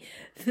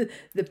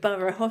the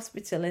borough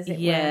hospital, as it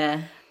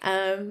were.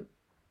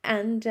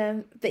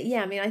 But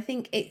yeah, I mean,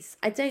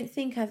 I don't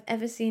think I've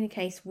ever seen a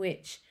case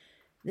which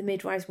the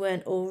midwives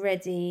weren't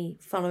already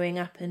following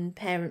up, and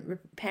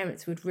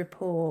parents would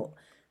report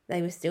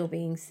they were still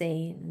being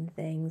seen and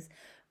things.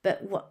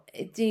 But what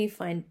I do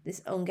find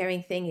this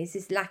ongoing thing is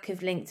this lack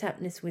of linked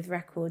upness with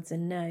records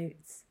and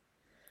notes.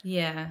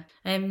 Yeah.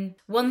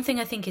 One thing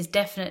I think is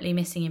definitely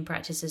missing in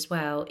practice as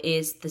well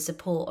is the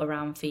support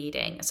around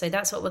feeding. So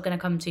that's what we're going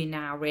to come to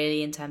now,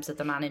 really, in terms of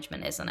the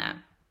management, isn't it?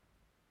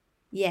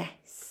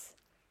 Yes.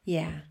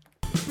 Yeah.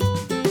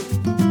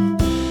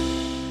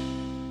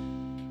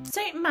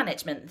 So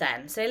management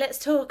then. So let's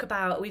talk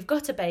about, we've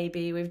got a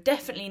baby. We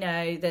definitely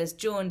know there's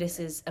jaundice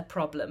is a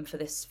problem for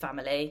this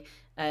family.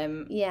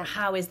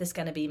 How is this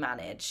going to be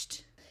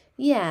managed?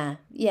 Yeah.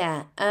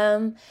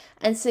 And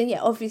so,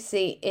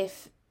 obviously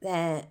if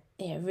they're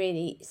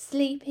really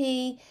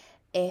sleepy,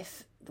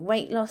 if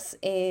weight loss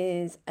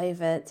is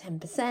over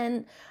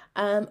 10%,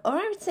 or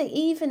I would say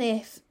even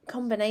if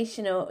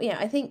combination, or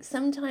I think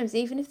sometimes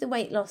even if the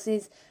weight loss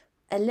is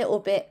a little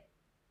bit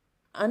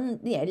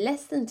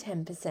less than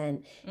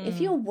 10%, if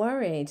you're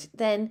worried,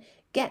 then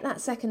get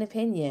that second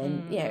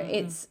opinion.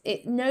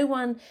 No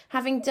one,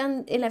 having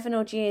done 11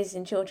 odd years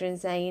in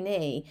children's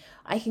A&E,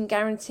 I can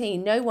guarantee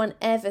no one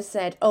ever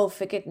said, oh,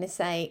 for goodness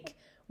sake,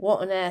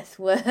 what on earth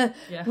was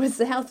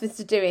the health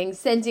visitor doing,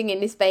 sending in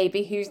this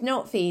baby who's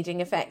not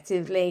feeding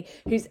effectively,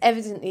 who's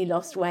evidently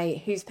lost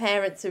weight, whose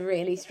parents are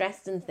really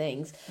stressed and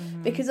things.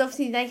 Because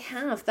obviously they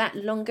have that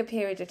longer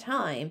period of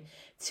time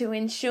to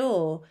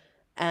ensure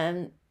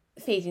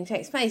feeding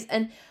takes place.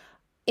 And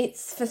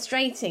it's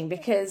frustrating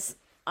because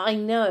I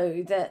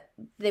know that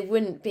there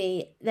won't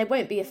be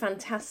a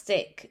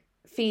fantastic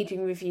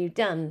feeding review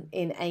done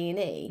in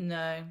A&E.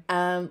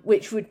 No.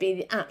 Which would be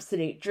the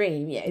absolute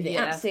dream. The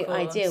absolute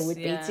ideal would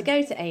be to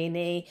go to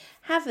A&E,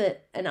 have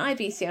an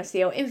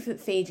IBCLC or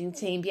infant feeding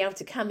team be able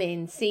to come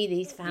in, see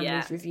these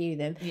families, review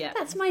them.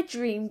 That's my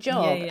dream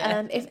job.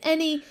 If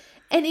any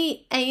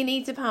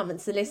A&E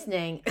departments are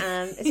listening,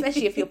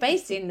 especially if you're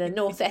based in the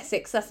North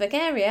Essex, Suffolk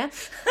area,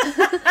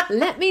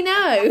 let me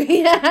know.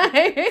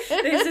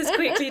 This is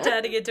quickly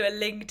turning into a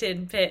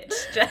LinkedIn pitch,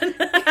 Jen.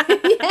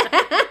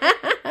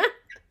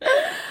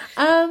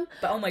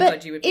 But oh my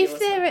God, you would be awesome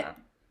at that.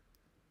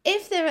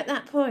 If they're at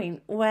that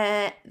point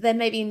where they're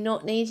maybe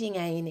not needing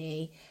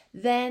A&E,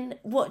 then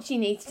what do you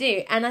need to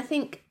do? And I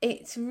think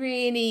it's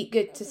really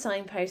good to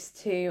signpost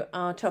to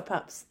our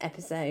top-ups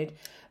episode,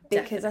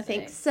 because I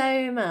think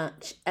so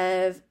much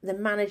of the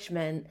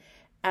management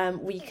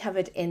we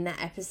covered in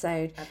that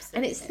episode. Absolutely.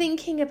 And it's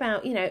thinking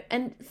about,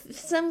 and for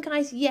some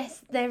guys,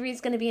 yes, there is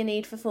going to be a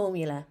need for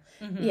formula.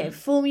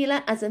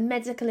 Formula as a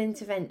medical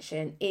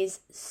intervention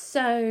is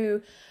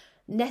so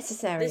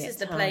necessary. This is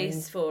the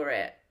place for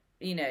it,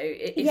 and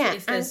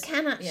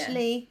can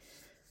actually,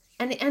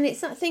 and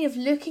it's that thing of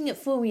looking at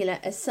formula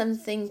as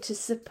something to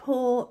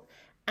support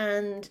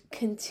and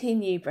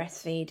continue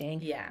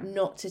breastfeeding,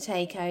 not to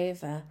take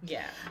over.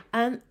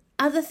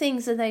 Other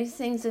things are those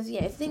things of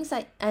things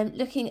like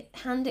looking at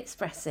hand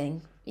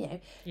expressing.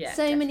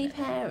 So many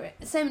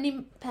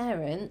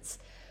parents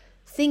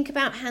think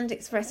about hand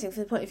expressing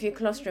from the point of view of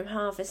colostrum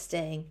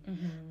harvesting,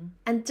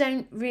 and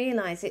don't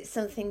realise it's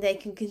something they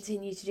can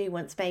continue to do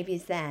once baby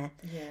is there.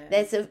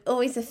 There's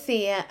always a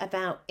fear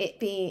about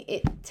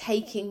it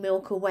taking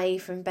milk away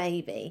from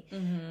baby,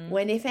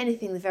 when if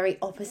anything the very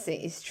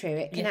opposite is true.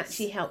 It can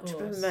actually help to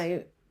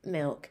promote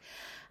milk.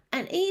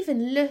 And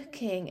even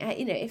looking at,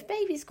 if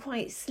baby's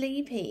quite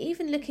sleepy,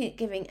 even looking at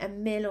giving a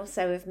mil or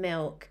so of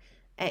milk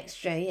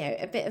extra,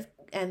 a bit of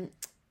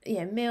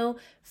mil,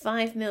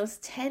 5 mils,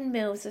 10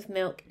 mils of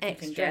milk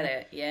extra. You can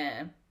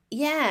get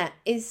it,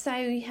 is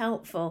so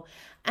helpful.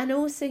 And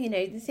also,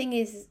 the thing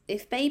is,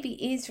 if baby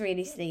is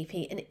really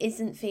sleepy and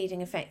isn't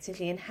feeding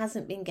effectively and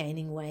hasn't been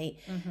gaining weight,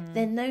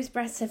 then those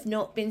breasts have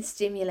not been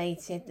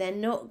stimulated. They're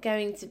not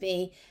going to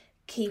be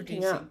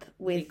keeping up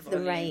with the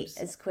rate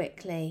as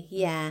quickly.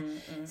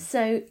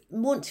 So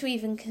want to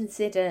even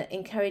consider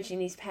encouraging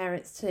these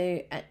parents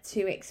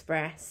to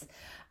express.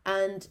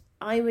 And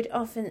I would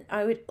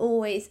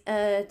always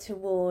err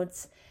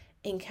towards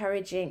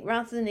encouraging,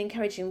 rather than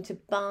encouraging them to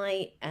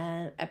buy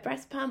a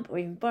breast pump or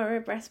even borrow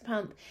a breast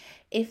pump,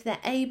 if they're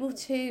able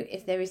to,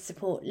 if there is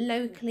support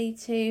locally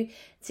to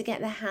get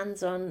their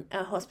hands on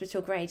a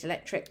hospital grade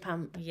electric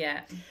pump.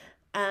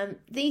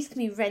 These can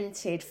be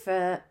rented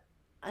for,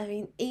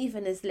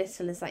 even as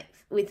little as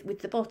with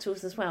the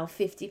bottles as well,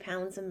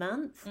 £50 a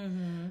month,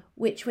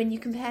 which when you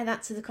compare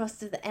that to the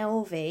cost of the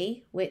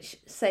LV, which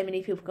so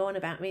many people go on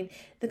about,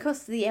 the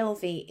cost of the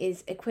LV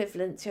is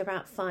equivalent to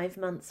about 5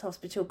 months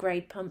hospital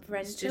grade pump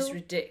rental. It's just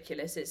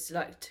ridiculous. It's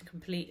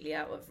completely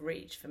out of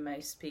reach for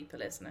most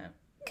people, isn't it?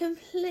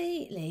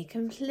 Completely.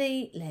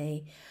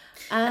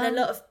 And a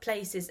lot of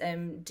places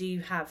do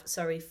have,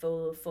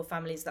 for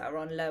families that are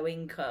on low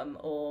income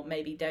or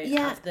maybe don't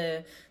have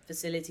the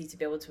facility to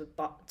be able to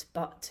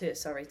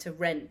to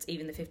rent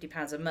even the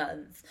 £50 a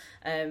month.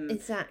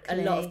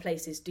 Exactly. A lot of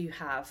places do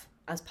have,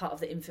 as part of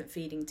the infant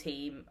feeding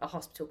team, a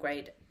hospital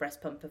grade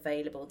breast pump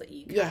available that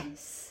you can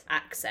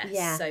access.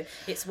 Yeah. So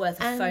it's worth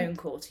a phone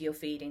call to your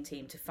feeding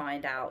team to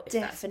find out if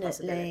that's a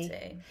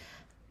possibility.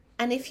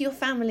 And if your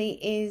family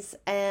is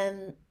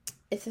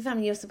if the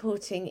family you're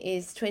supporting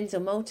is twins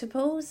or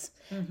multiples,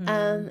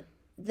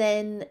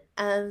 then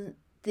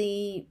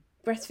the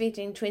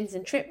Breastfeeding Twins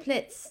and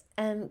Triplets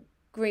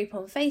group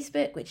on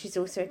Facebook, which is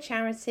also a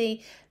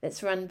charity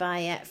that's run by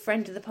a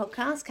friend of the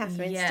podcast,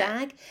 Catherine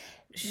Stagg,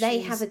 they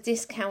have a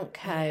discount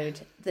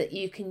code that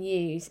you can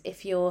use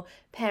if you're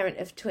parent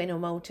of twin or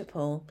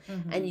multiple,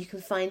 and you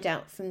can find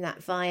out from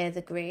that via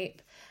the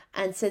group.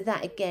 And so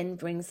that again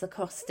brings the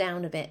cost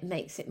down a bit,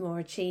 makes it more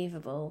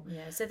achievable.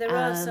 Yeah, so there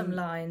are some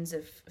lines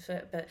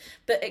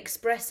but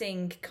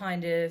expressing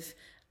kind of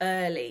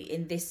early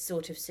in this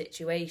sort of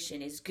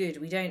situation is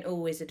good. We don't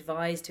always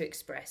advise to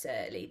express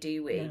early,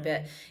 do we?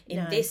 But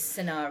in this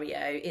scenario,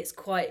 it's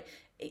quite...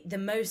 The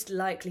most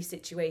likely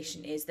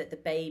situation is that the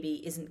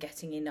baby isn't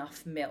getting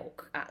enough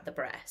milk at the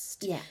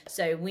breast. Yeah.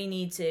 So we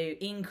need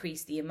to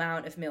increase the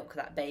amount of milk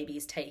that baby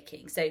is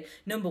taking. So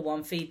number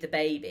one, feed the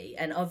baby.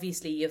 And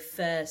obviously your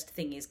first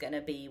thing is going to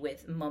be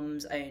with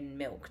mum's own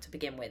milk to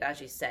begin with, as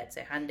you said.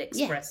 So hand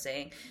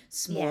expressing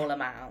small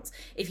amounts.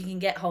 If you can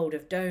get hold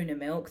of donor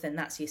milk, then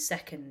that's your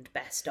second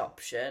best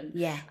option.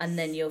 Yes. And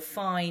then your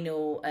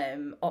final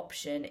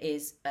option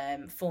is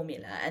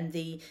formula. And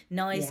the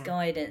NICE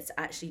guidance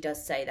actually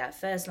does say that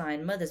first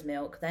line mother's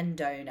milk, then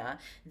donor,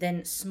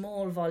 then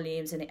small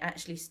volumes, and it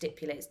actually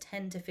stipulates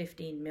 10 to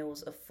 15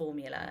 mils of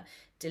formula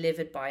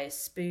delivered by a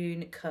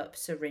spoon, cup,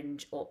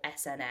 syringe or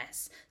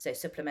SNS, so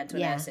supplemental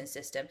nursing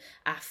system,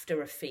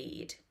 after a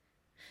feed.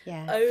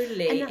 Yeah.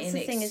 Only and that's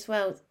the thing as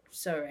well.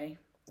 Sorry.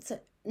 So,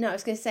 no, I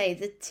was going to say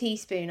the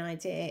teaspoon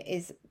idea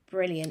is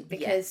brilliant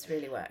because it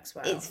really works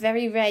well. It's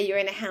very rare you're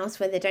in a house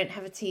where they don't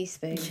have a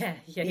teaspoon.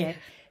 Yeah.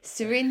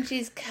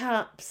 Syringes,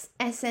 cups,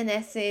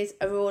 SNSs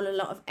are all a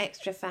lot of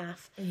extra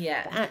faff.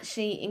 Yeah. But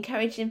actually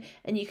encouraging,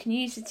 and you can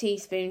use the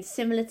teaspoon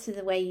similar to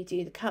the way you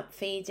do the cup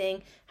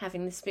feeding,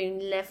 having the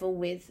spoon level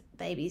with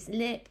baby's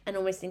lip and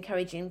almost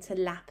encouraging to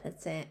lap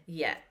at it.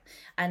 Yeah.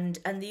 And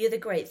the other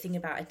great thing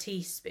about a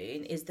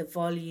teaspoon is the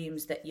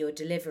volumes that you're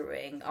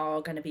delivering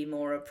are going to be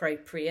more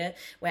appropriate,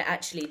 where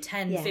actually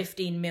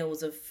 15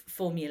 mils of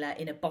formula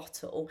in a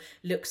bottle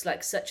looks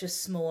like such a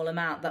small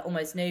amount that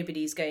almost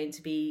nobody's going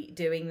to be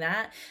doing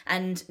that,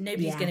 and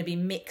nobody's going to be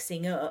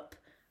mixing up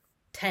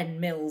 10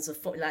 mils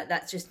of like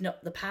that's just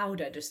not the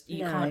powder, just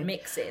you can't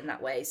mix it in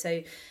that way,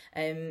 so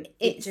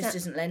it just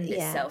doesn't lend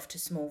itself to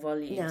small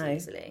volumes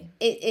easily.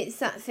 It's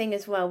that thing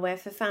as well where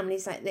for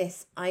families like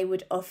this I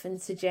would often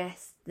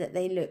suggest that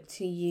they look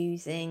to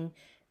using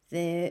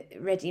the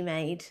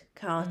ready-made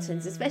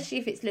cartons, especially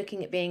if it's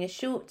looking at being a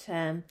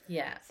short-term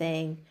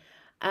thing.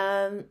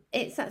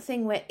 It's that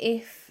thing where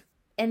if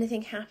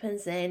anything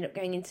happens they end up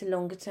going into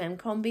longer-term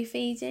combi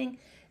feeding,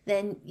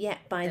 then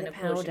buy the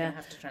powder. You're gonna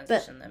have to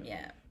transition them.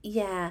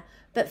 Yeah,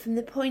 but from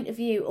the point of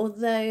view,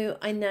 although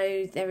I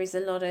know there is a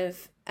lot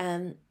of,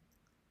 the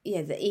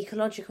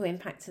ecological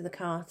impact of the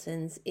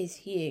cartons is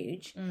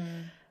huge.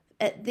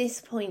 At this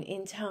point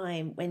in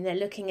time, when they're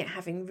looking at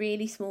having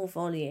really small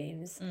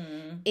volumes,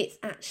 it's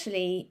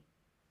actually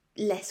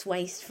less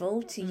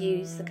wasteful to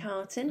use the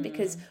carton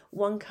because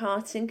one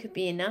carton could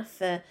be enough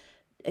for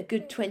a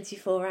good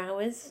 24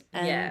 hours.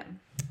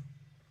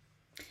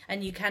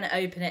 And you can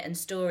open it and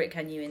store it,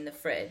 can you, in the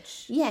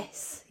fridge?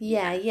 Yes,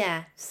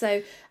 yeah.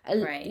 So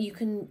you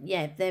can,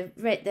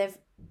 they've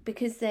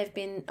because they've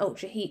been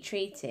ultra heat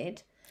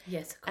treated.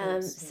 Yes, of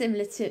course.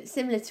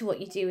 Similar to what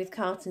you do with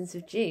cartons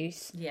of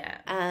juice. Yeah.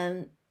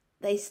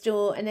 They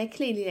store, and they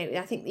clearly,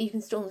 I think you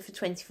can store them for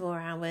 24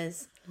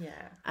 hours.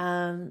 Yeah.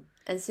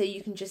 And so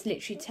you can just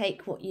literally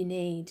take what you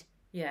need.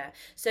 Yeah,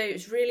 so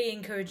it's really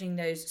encouraging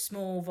those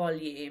small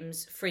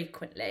volumes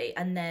frequently,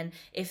 and then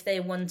if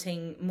they're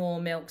wanting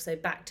more milk, so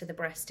back to the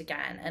breast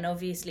again, and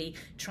obviously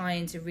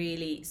trying to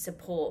really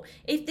support,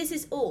 if this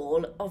is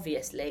all,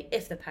 obviously,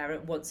 if the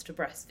parent wants to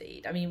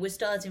breastfeed. I mean, we're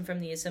starting from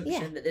the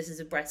assumption that this is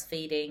a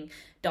breastfeeding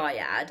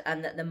dyad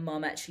and that the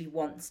mum actually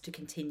wants to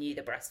continue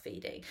the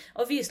breastfeeding.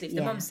 Obviously, if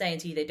the mum's saying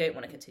to you they don't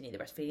want to continue the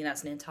breastfeeding,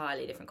 that's an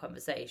entirely different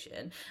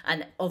conversation,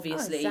 and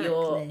obviously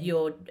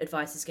your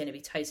advice is going to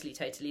be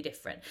totally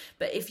different.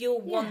 But if you're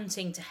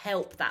wanting to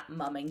help that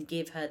mum and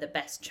give her the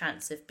best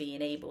chance of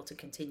being able to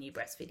continue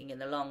breastfeeding in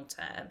the long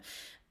term,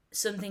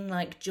 something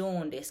like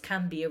jaundice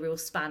can be a real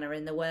spanner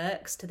in the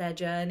works to their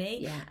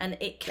journey, and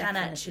it can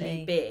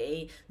actually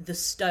be the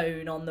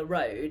stone on the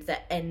road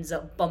that ends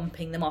up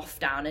bumping them off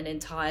down an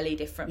entirely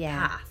different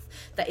path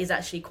that is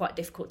actually quite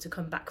difficult to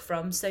come back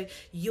from. So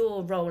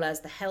your role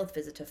as the health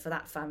visitor for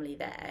that family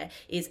there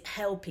is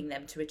helping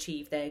them to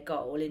achieve their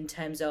goal in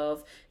terms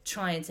of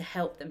trying to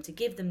help them, to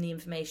give them the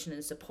information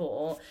and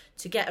support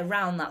to get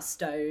around that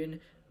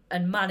stone,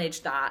 and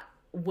manage that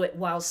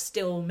while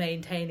still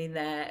maintaining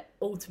their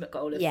ultimate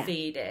goal of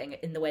feeding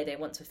in the way they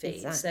want to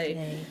feed.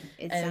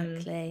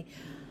 Exactly.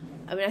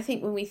 I mean, I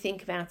think when we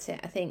think about it,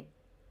 I think,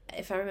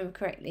 if I remember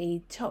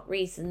correctly, top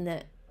reason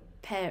that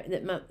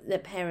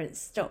parents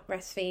stop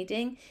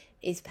breastfeeding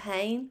is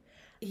pain.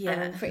 Yeah.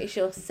 And I'm pretty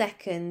sure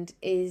second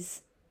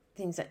is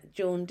things like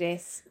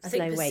jaundice,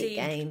 slow weight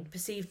gain.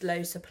 Perceived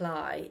low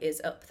supply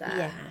is up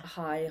there,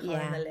 high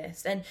on the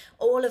list. And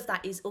all of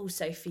that is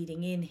also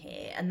feeding in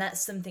here. And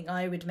that's something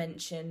I would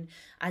mention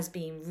as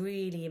being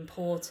really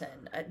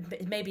important.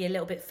 Maybe a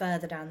little bit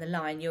further down the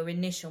line, your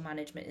initial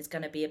management is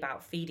going to be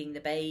about feeding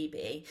the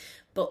baby,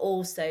 but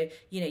also,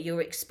 you know,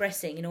 you're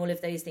expressing in all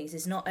of those things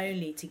is not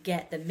only to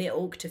get the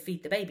milk to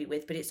feed the baby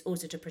with, but it's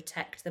also to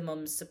protect the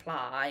mum's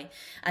supply.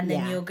 And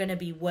then you're going to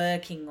be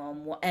working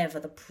on whatever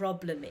the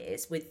problem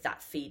is with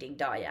that feeding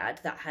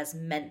dyad that has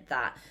meant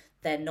that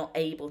they're not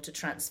able to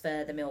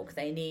transfer the milk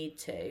they need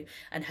to.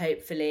 And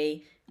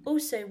hopefully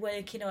also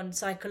working on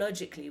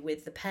psychologically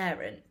with the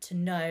parent to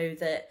know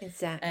that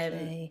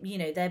you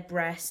know, their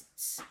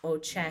breasts or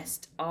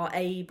chest are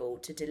able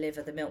to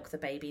deliver the milk the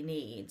baby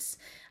needs,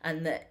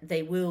 and that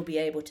they will be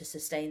able to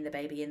sustain the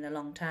baby in the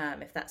long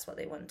term if that's what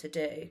they want to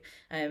do.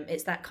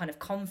 It's that kind of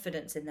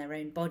confidence in their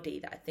own body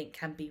that I think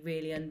can be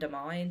really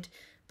undermined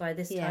by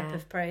this type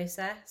of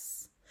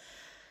process.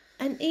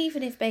 And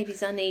even if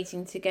babies are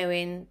needing to go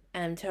in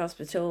to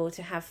hospital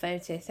to have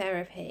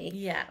phototherapy,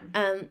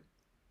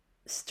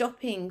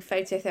 stopping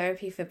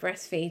phototherapy for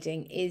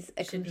breastfeeding is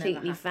a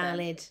completely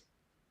valid.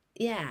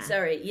 Yeah.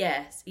 Sorry.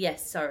 Yes.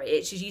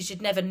 Sorry. You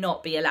should never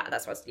not be allowed.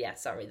 That's what. Yeah.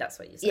 Sorry. That's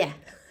what you said.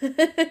 Yeah.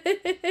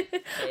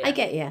 I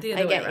get you.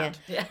 I get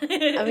you.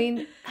 Yeah. I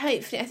mean,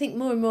 hopefully, I think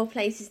more and more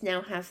places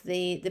now have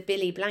the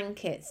Billy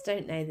blankets,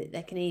 don't they? That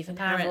they can even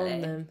have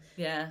on them.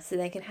 Yeah. So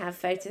they can have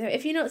phototherapy.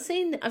 If you've not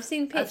seen, I've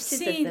seen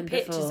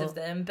pictures of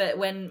them. But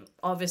when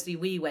obviously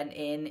we went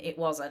in, it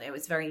wasn't. It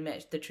was very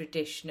much the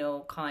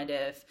traditional kind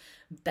of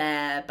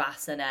bare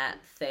bassinet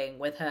thing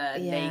with her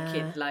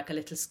naked like a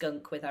little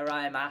skunk with her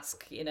eye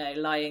mask, you know,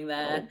 lying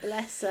there. Oh,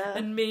 bless her.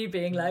 And me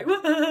being like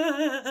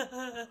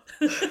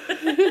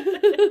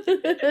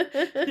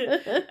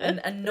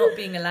and not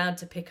being allowed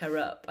to pick her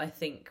up, I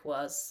think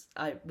was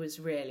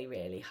really,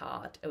 really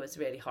hard. It was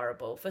really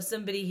horrible for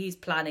somebody who's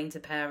planning to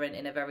parent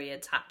in a very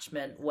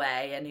attachment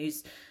way and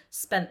who's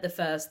spent the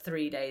first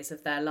 3 days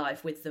of their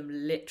life with them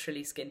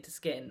literally skin to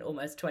skin,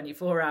 almost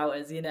 24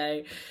 hours, you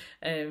know,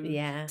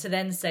 to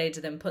then say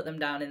to them, put them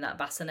down in that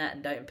bassinet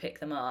and don't pick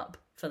them up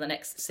for the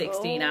next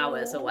 16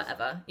 hours or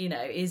whatever, you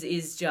know,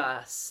 is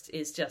just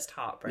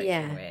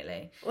heartbreaking,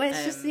 really. Well,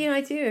 it's just the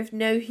idea of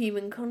no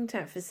human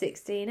contact for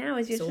 16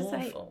 hours. You're just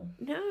awful.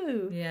 Like,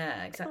 no.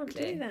 Yeah, exactly.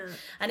 Can't do that.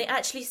 And it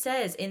actually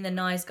says in the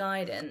NICE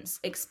guidance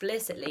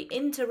explicitly,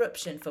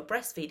 interruption for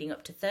breastfeeding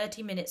up to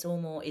 30 minutes or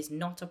more is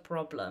not a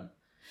problem.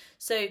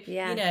 So,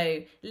 you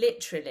know,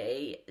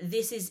 literally,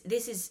 this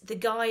is the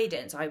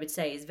guidance, I would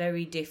say, is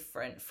very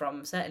different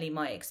from certainly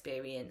my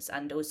experience,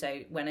 and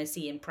also when I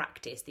see in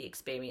practice the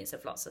experience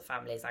of lots of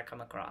families I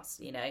come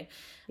across, you know.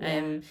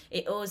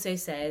 It also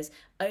says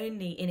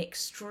only in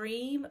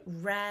extreme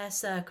rare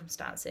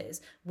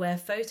circumstances where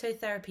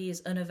phototherapy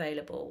is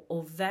unavailable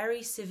or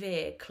very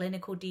severe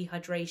clinical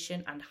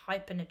dehydration and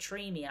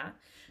hyponatremia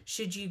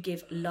should you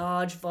give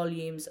large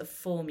volumes of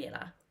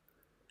formula.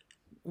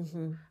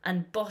 Mm-hmm.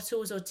 And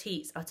bottles or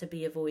teats are to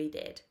be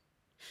avoided.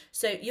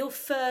 So your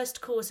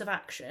first course of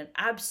action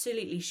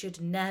absolutely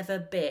should never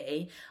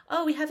be,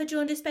 oh, we have a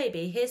jaundiced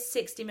baby, here's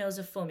 60 mils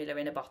of formula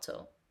in a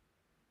bottle.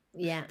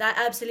 Yeah. That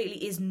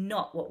absolutely is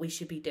not what we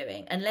should be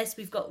doing unless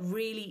we've got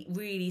really,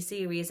 really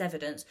serious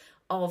evidence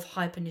of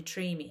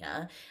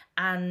hyponatremia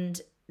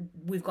and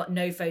we've got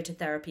no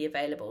phototherapy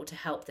available to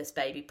help this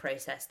baby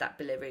process that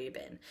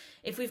bilirubin.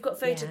 If we've got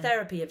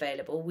phototherapy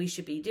available, we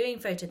should be doing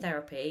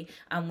phototherapy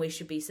and we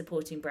should be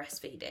supporting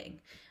breastfeeding,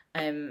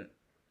 and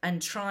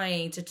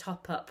trying to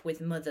top up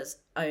with mother's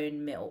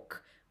own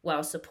milk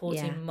while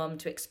supporting mum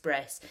to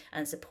express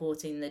and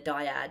supporting the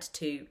dyad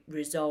to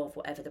resolve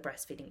whatever the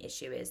breastfeeding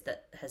issue is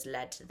that has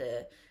led to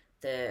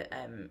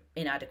the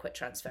inadequate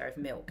transfer of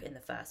milk in the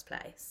first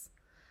place.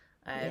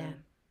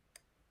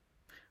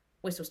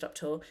 Whistle Stop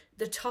Tour.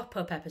 The top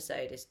up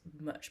episode is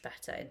much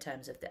better in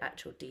terms of the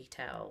actual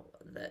detail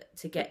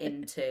to get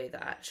into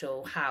the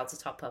actual how to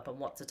top up and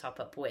what to top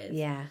up with,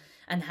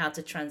 and how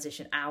to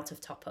transition out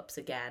of top ups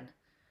again.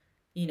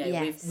 You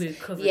know, we've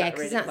covered that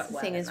really quite well. Yeah, because that's the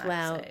thing as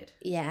well. Episode.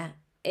 Yeah,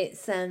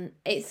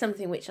 it's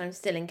something which I'm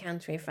still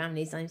encountering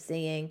families I'm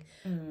seeing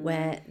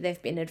where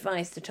they've been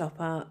advised to top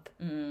up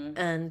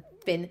and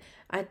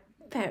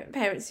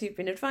parents who've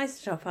been advised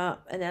to top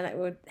up and they're like,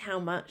 well, how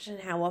much and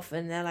how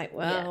often? They're like,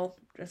 well.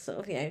 Just sort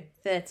of, you know,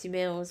 30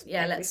 mils.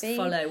 Yeah, let's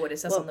follow what it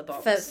says on the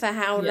box. For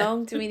how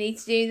long do we need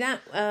to do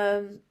that?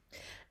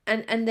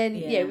 And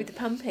then, with the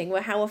pumping,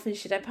 well, how often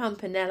should I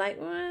pump? And they're like,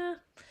 well,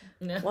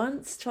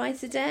 once,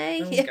 twice a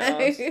day. Oh,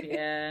 God,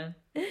 yeah.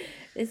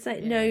 It's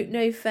like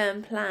no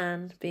firm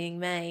plan being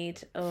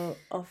made or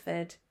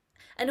offered.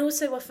 And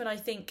also often I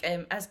think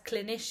as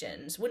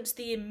clinicians, once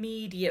the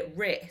immediate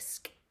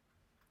risk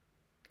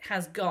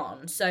has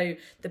gone. So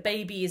the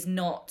baby is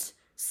not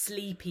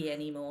sleepy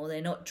anymore,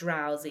 they're not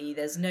drowsy,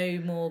 there's no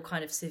more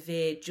kind of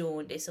severe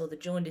jaundice, or the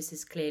jaundice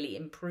is clearly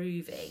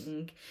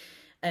improving.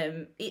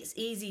 It's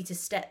easy to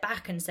step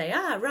back and say,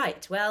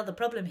 right, well, the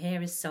problem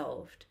here is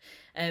solved.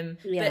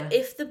 But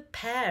if the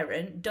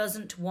parent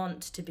doesn't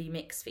want to be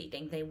mixed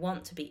feeding, they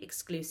want to be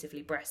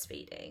exclusively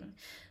breastfeeding,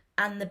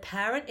 and the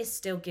parent is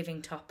still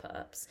giving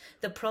top-ups,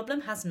 the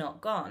problem has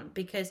not gone,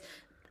 because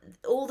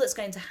all that's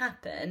going to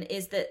happen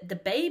is that the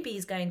baby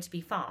is going to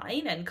be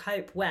fine and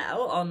cope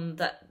well on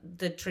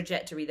the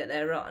trajectory that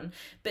they're on,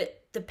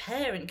 but the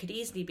parent could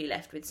easily be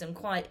left with some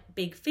quite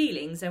big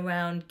feelings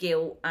around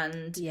guilt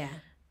and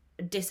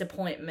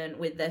disappointment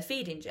with their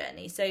feeding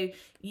journey. So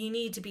you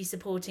need to be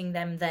supporting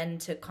them then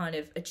to kind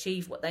of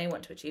achieve what they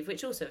want to achieve,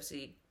 which also,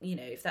 obviously, you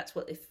know, if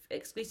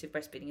exclusive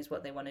breastfeeding is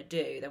what they want to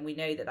do, then we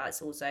know that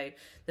that's also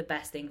the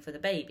best thing for the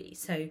baby.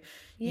 So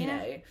you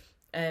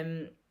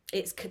know,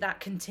 it's that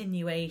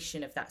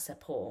continuation of that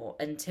support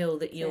until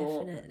that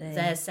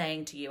they're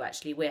saying to you,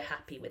 actually, we're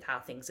happy with how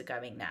things are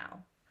going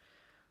now.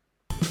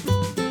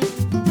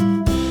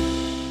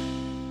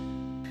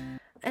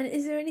 And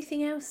is there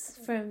anything else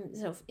from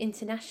sort of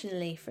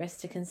internationally for us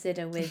to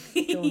consider with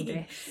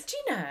jaundice? Do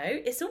you know,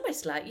 it's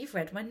almost like you've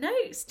read my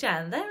notes,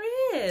 Jan. There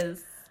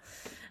is.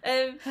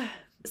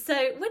 So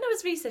when I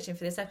was researching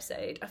for this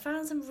episode, I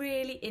found some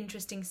really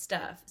interesting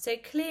stuff. So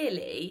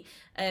clearly,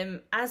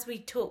 as we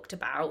talked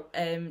about,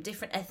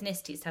 different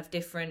ethnicities have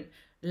different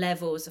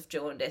levels of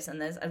jaundice,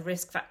 and there's a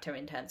risk factor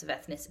in terms of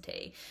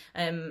ethnicity.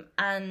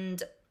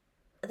 And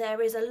there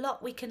is a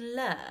lot we can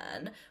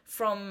learn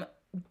from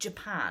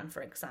Japan,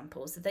 for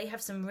example. So they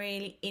have some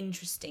really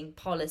interesting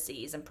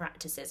policies and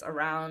practices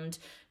around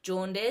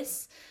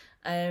jaundice.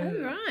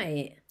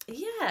 Right.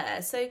 Yeah,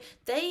 so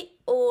they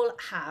all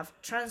have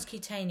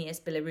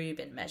transcutaneous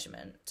bilirubin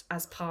measurement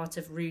as part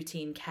of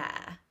routine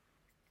care.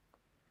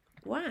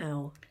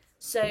 Wow.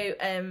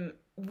 So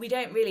we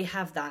don't really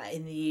have that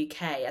in the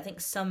UK. I think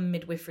some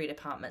midwifery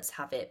departments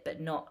have it, but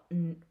not.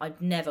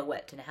 I've never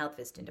worked in a health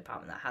visiting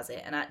department that has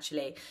it. And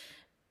actually,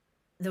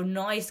 the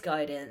NICE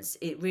guidance,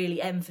 it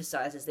really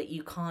emphasises that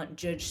you can't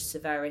judge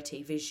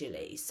severity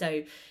visually.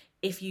 So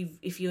if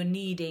you're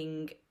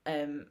needing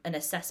an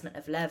assessment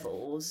of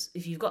levels,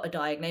 if you've got a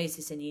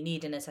diagnosis and you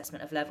need an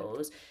assessment of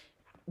levels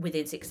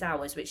within 6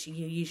 hours, which you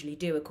usually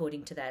do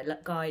according to their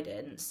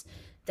guidance,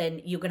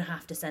 then you're going to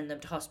have to send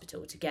them to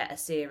hospital to get a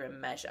serum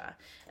measure.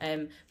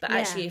 But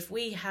actually, if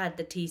we had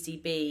the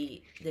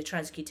TCB, the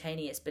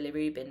transcutaneous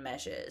bilirubin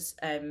measures,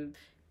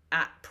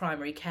 at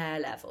primary care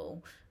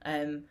level,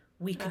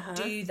 we could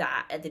do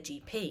that at the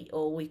GP,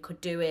 or we could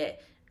do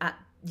it at,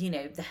 you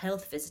know, the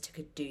health visitor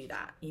could do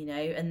that, you know,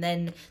 and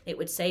then it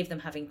would save them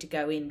having to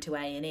go into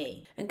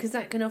A&E. And because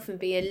that can often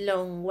be a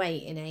long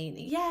wait in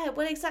A&E. Yeah,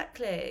 well,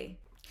 exactly.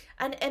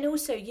 And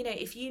also, you know,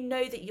 if you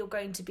know that you're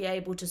going to be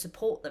able to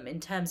support them in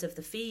terms of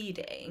the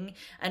feeding,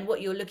 and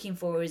what you're looking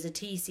for is a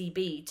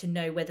TCB to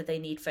know whether they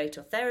need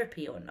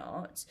phototherapy or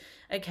not,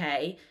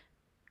 okay,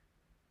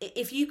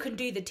 if you can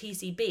do the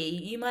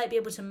TCB, you might be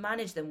able to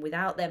manage them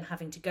without them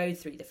having to go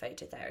through the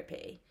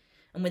phototherapy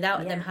and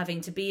without them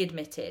having to be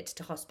admitted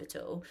to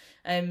hospital,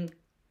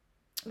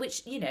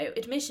 which, you know,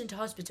 admission to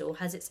hospital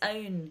has its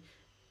own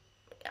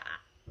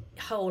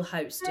whole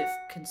host of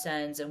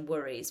concerns and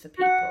worries for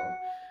people.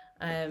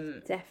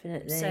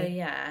 Definitely. So,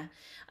 yeah.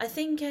 I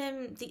think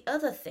the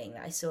other thing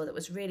that I saw that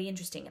was really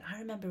interesting, and I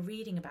remember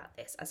reading about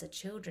this as a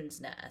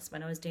children's nurse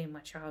when I was doing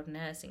my child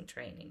nursing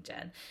training,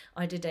 Jen.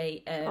 I did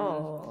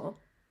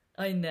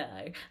I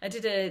know. I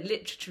did a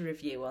literature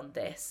review on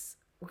this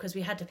because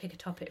we had to pick a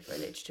topic for a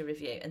literature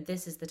review, and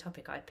this is the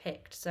topic I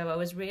picked. So I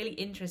was really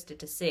interested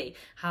to see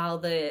how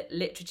the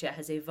literature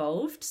has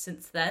evolved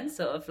since then,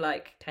 sort of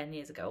like 10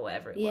 years ago, or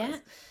whatever it was.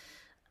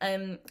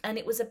 And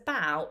it was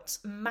about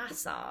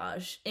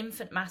massage,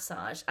 infant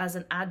massage, as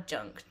an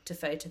adjunct to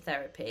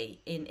phototherapy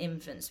in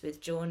infants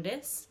with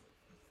jaundice.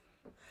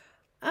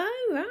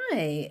 Oh,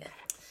 right.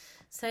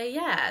 So,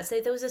 yeah, so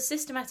there was a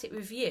systematic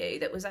review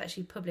that was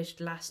actually published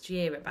last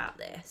year about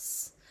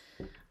this.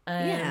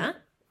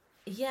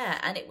 Yeah,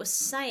 and it was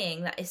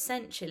saying that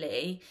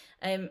essentially,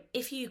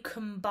 if you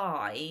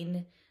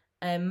combine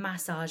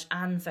massage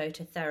and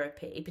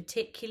phototherapy,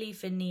 particularly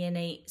for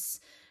neonates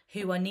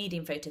who are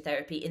needing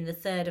phototherapy in the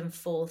 3rd and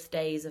 4th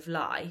days of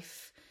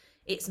life,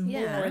 it's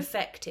more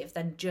effective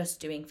than just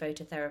doing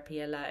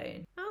phototherapy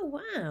alone.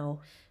 Oh,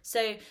 wow.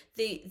 So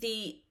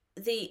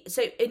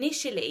so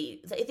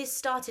initially this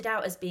started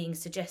out as being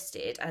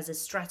suggested as a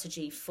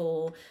strategy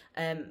for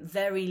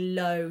very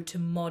low to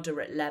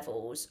moderate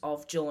levels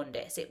of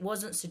jaundice. It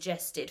wasn't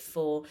suggested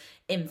for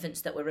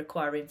infants that were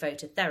requiring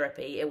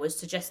phototherapy. It was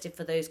suggested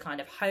for those kind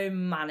of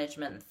home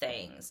management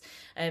things.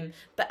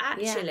 But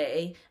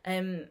actually,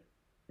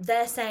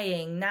 they're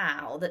saying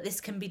now that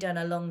this can be done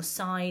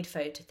alongside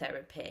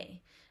phototherapy.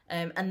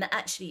 And that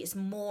actually it's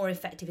more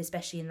effective,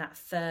 especially in that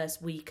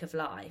first week of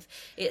life.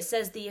 It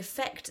says they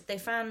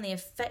found the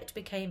effect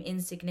became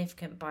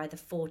insignificant by the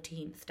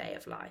 14th day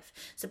of life.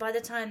 So by the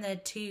time they're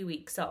 2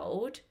 weeks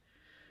old,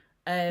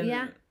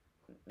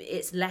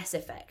 it's less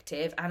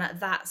effective, and at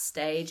that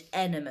stage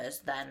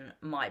enemas then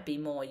might be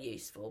more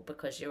useful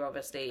because you're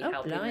obviously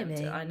helping them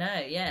to, I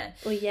know, yeah.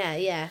 Well,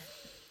 yeah.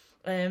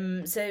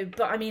 So,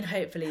 but I mean,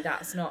 hopefully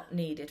that's not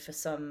needed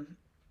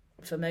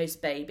for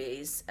most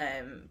babies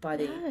by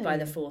the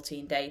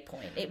 14-day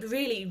point. It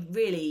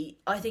really,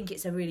 I think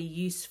it's a really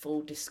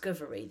useful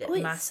discovery that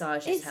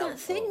massage is helpful.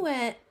 It's that thing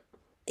where,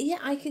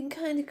 I can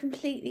kind of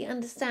completely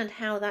understand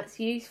how that's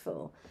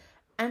useful,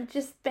 and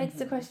just begs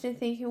the question of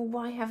thinking, well,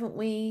 why haven't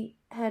we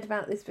heard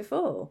about this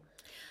before?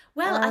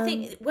 Well, I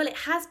think, it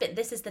has been.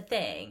 This is the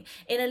thing.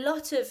 In a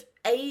lot of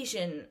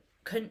Asian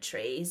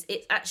countries,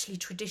 it's actually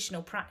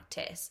traditional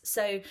practice.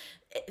 So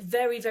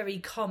very, very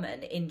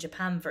common in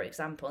Japan, for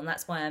example, and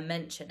that's why I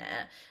mention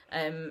it.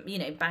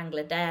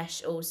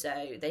 Bangladesh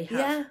also, they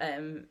have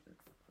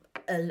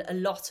a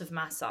lot of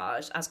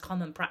massage as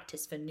common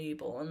practice for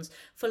newborns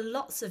for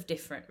lots of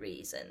different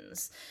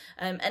reasons,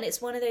 and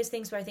it's one of those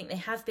things where I think they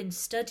have been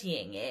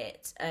studying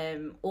it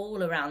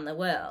all around the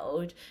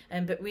world,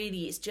 but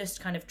really it's just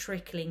kind of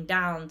trickling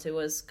down to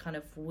us kind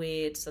of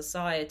weird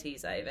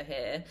societies over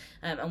here,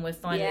 and we're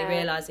finally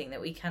realizing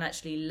that we can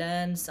actually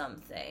learn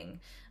something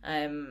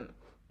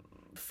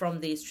from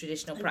these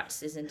traditional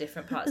practices in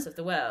different parts of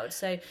the world.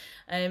 So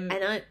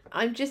and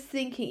I'm just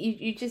thinking,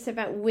 you just said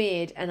about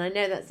weird, and I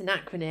know that's an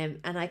acronym,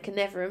 and I can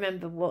never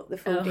remember what the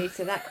full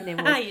detail of the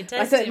acronym was.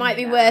 I thought it might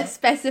be worth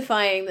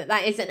specifying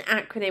that is an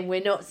acronym.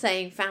 We're not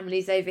saying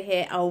families over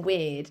here are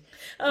weird.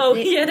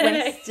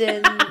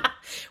 Western,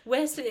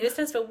 it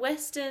stands for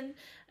Western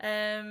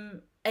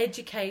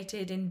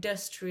educated,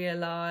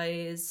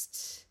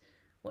 industrialized,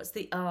 what's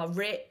the R,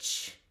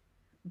 rich,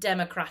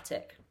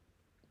 democratic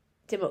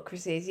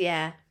democracies.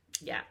 Yeah,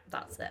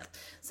 that's it.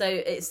 So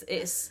it's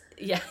it's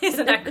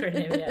an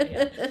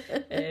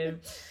acronym.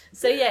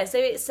 So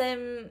it's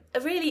a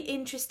really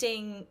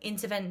interesting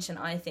intervention,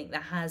 I think,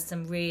 that has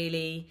some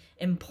really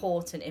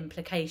important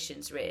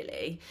implications,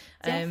 really.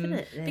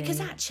 Definitely.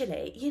 Because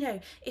actually,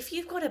 if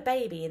you've got a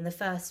baby in the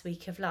first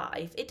week of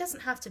life, it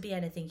doesn't have to be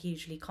anything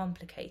hugely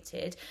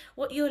complicated.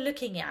 What you're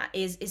looking at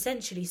is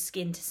essentially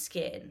skin to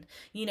skin,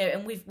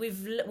 and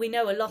we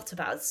know a lot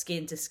about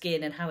skin to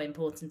skin and how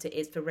important it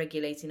is for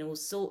regulating all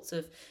sorts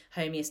of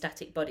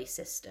homeostatic body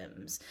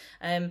systems.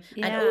 And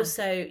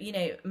also,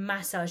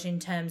 massage in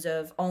terms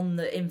of on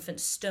the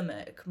infant's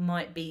stomach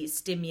might be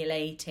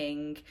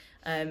stimulating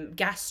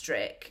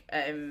gastric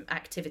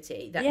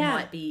activity. That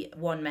might be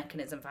one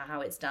mechanism for how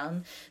it's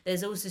done.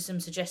 There's also some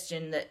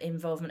suggestion that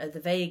involvement of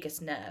the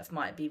vagus nerve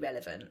might be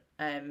relevant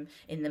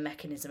in the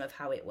mechanism of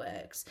how it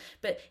works.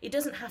 But it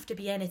doesn't have to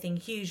be anything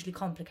hugely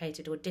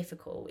complicated or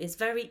difficult. It's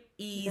very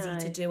easy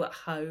to do at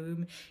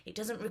home. It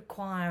doesn't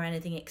require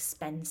anything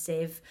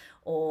expensive,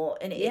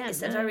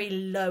 it's a very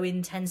low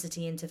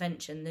intensity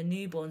intervention. The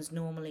newborns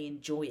normally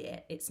enjoy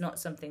it. It's not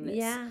something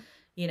that's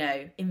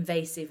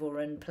invasive or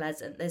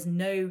unpleasant. There's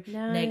no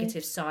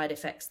negative side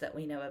effects that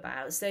we know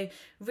about. So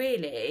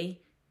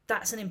really,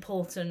 that's an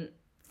important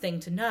thing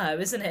to know,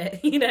 isn't it?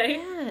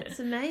 Yeah, it's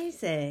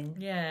amazing.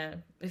 Yeah,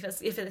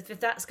 if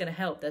that's going to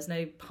help, there's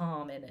no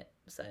harm in it.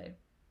 So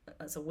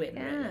that's a win,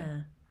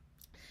 really.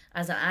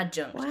 As an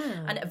adjunct.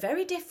 Wow. And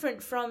very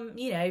different from,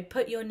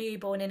 put your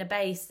newborn in a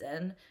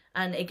basin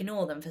and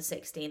ignore them for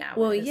 16 hours.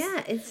 Well,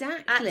 yeah,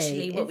 exactly.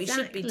 Actually, what we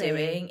should be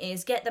doing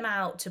is get them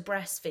out to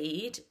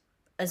breastfeed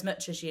as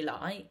much as you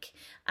like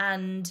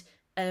and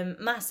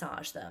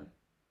massage them.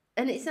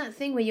 And it's that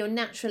thing where your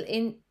natural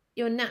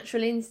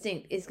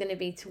instinct is going to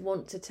be to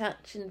want to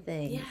touch and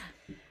things.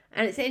 Yeah.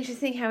 And it's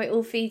interesting how it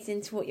all feeds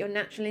into what your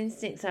natural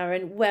instincts are.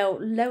 And, well,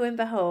 lo and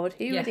behold,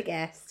 who would have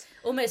guessed?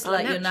 Almost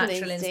like your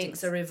natural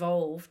instincts are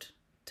evolved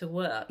to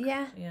work.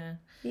 Yeah.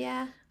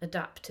 Yeah.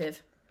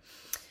 Adaptive.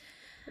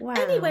 Wow.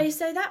 Anyway,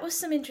 so that was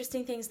some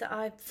interesting things that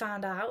I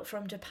found out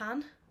from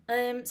Japan.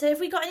 So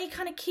have we got any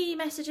kind of key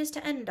messages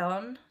to end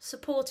on?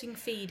 Supporting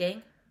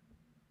feeding.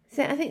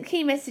 So I think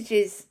key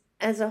messages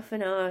as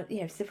often are,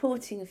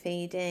 supporting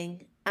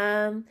feeding.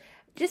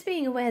 Just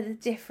being aware of the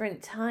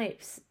different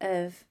types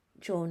of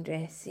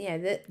jaundice,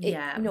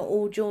 not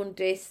all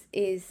jaundice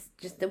is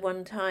just the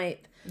one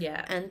type.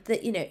 Yeah. And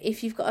that,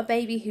 if you've got a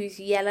baby who's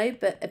yellow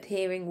but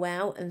appearing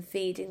well and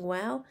feeding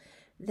well,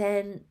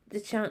 then the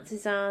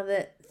chances are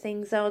that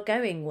things are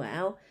going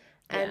well.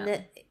 And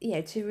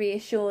that, to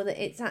reassure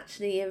that it's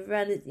actually a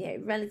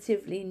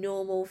relatively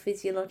normal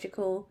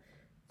physiological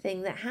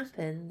thing that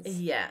happens.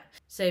 Yeah.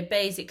 So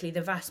basically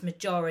the vast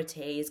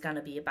majority is going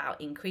to be about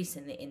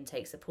increasing the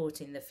intake,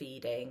 supporting the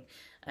feeding,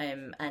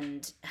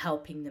 and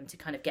helping them to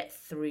kind of get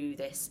through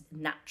this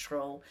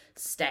natural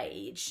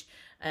stage.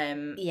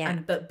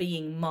 But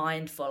being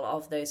mindful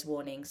of those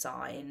warning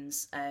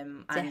signs,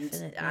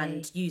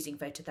 and using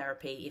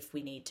phototherapy if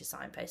we need to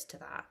signpost to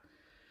that.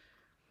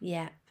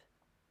 Yeah.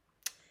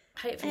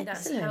 Hopefully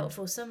that's a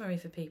helpful summary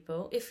for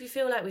people. If you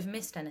feel like we've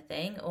missed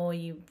anything or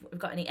you've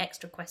got any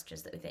extra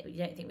questions that you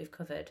don't think we've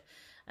covered,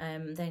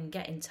 then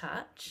get in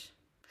touch.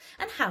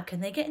 And how can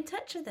they get in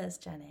touch with us,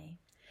 Jenny?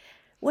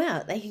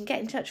 Well, they can get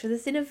in touch with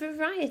us in a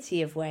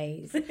variety of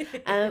ways.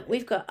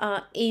 We've got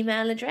our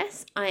email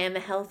address,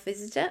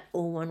 IamAHealthVisitor,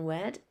 all one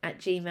word,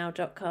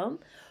 @gmail.com,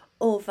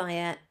 or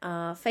via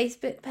our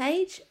Facebook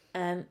page.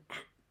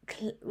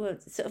 Well,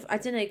 sort of, I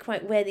don't know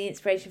quite where the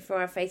inspiration for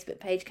our Facebook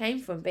page came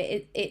from, but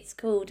it's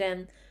called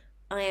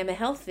I Am a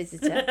Health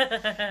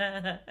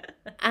Visitor.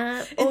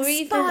 Or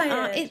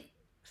even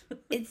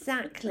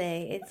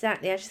Exactly.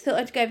 I just thought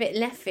I'd go a bit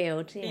left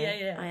field.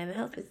 Yeah. I Am a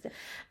Health Visitor.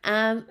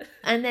 And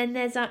then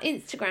there's our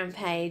Instagram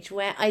page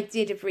where I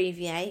did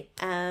abbreviate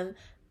at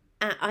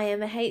I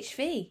Am a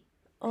HV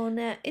on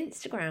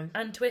Instagram.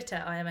 And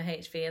Twitter, I Am a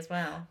HV as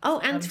well. Oh,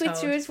 and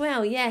Twitter as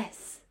well,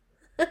 yes.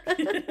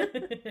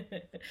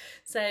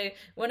 So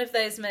one of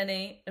those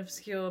many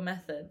obscure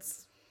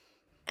methods.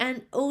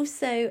 And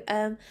also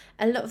a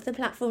lot of the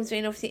platforms,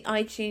 obviously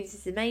iTunes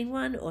is the main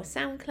one, or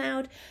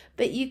SoundCloud,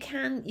 but you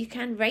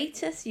can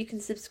rate us, you can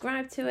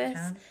subscribe to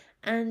us,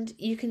 and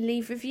you can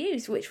leave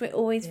reviews, which we're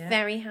always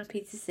very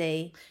happy to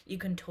see. You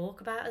can talk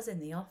about us in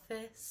the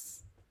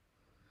office.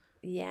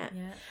 Yeah.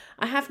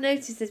 I have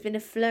noticed there's been a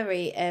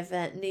flurry of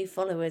new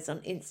followers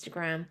on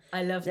Instagram.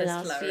 I love the this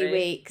last flurry. few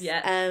weeks.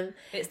 Yeah.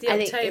 It's the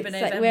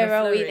October-November like, where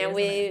are flurry,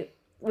 we now?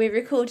 We're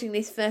recording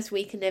this first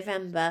week in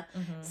November,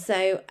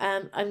 so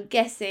I'm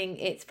guessing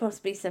it's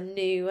possibly some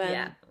new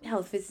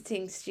health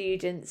visiting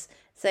students.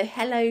 So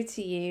hello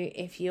to you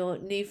if you're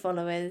new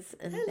followers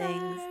and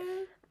things.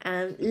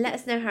 Let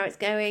us know how it's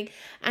going.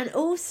 And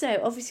also,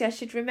 obviously, I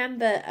should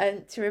remember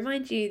to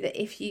remind you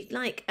that if you'd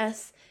like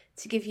us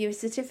to give you a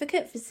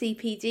certificate for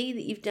CPD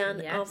that you've done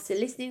after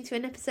listening to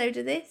an episode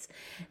of this,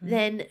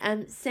 then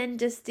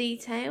send us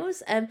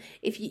details.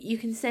 If you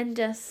can send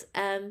us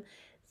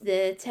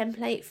the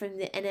template from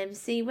the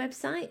NMC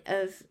website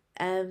of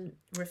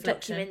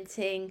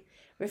documenting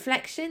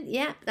reflection.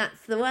 Yeah,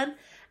 that's the one.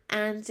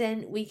 And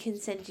then we can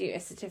send you a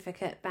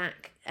certificate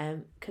back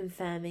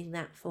confirming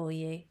that for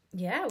you.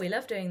 Yeah, we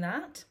love doing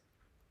that.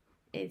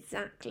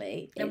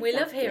 Exactly. And we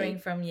love hearing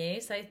from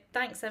you. So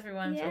thanks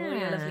everyone for all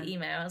your lovely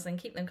emails, and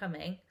keep them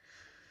coming.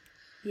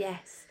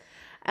 Yes.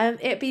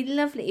 It'd be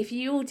lovely if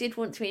you all did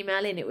want to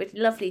email in. It would be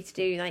lovely to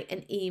do like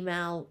an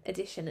email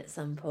edition at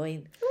some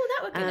point. Oh,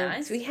 that would be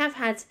nice. So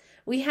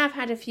we have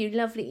had a few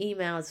lovely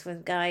emails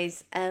from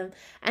guys. And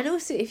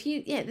also, if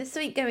there's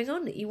something going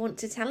on that you want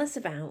to tell us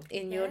about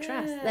in your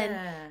trust,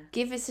 then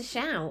give us a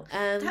shout.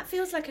 That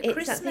feels like a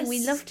Christmas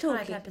we love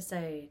talking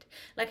episode,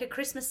 like a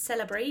Christmas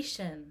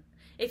celebration.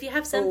 If you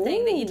have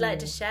something that you'd like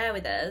to share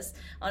with us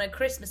on a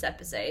Christmas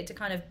episode to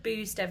kind of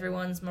boost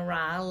everyone's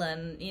morale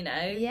and,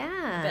 a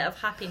bit of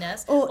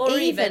happiness, or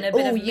even a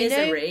bit of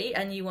misery,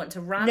 and you want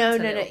to rant a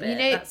little bit,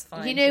 that's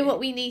fine. You know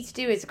what we need to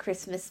do as a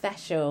Christmas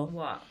special?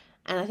 What?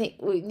 And I think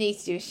we need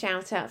to do a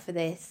shout out for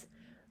this.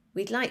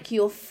 We'd like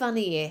your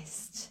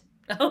funniest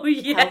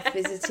health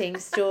visiting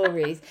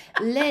stories.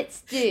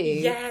 Let's do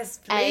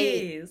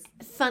a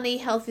funny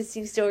health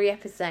visiting story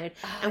episode.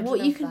 And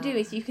what you can do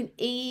is you can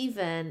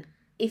even...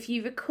 if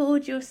you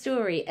record your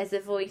story as a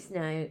voice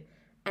note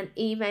and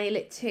email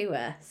it to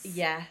us.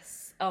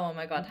 Yes. Oh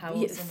my God, how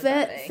awesome would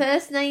that be?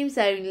 First names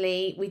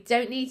only. We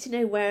don't need to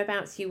know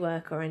whereabouts you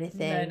work or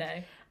anything.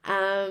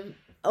 No.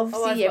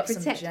 Obviously,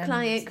 protect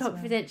client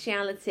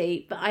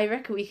confidentiality, but I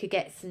reckon we could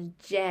get some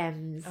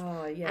gems.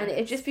 Oh, yeah. And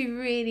it'd just be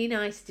really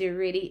nice to do a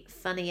really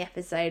funny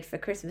episode for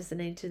Christmas and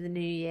into the new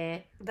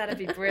year. That'd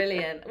be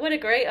brilliant. What a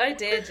great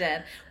idea,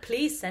 Jen.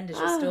 Please send us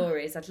your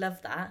stories. I'd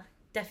love that.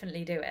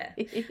 Definitely do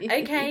it.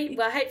 Okay,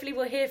 well, hopefully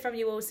we'll hear from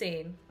you all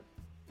soon.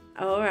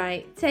 All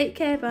right. Take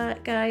care,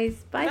 guys.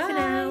 Bye for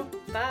now.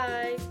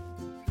 Bye.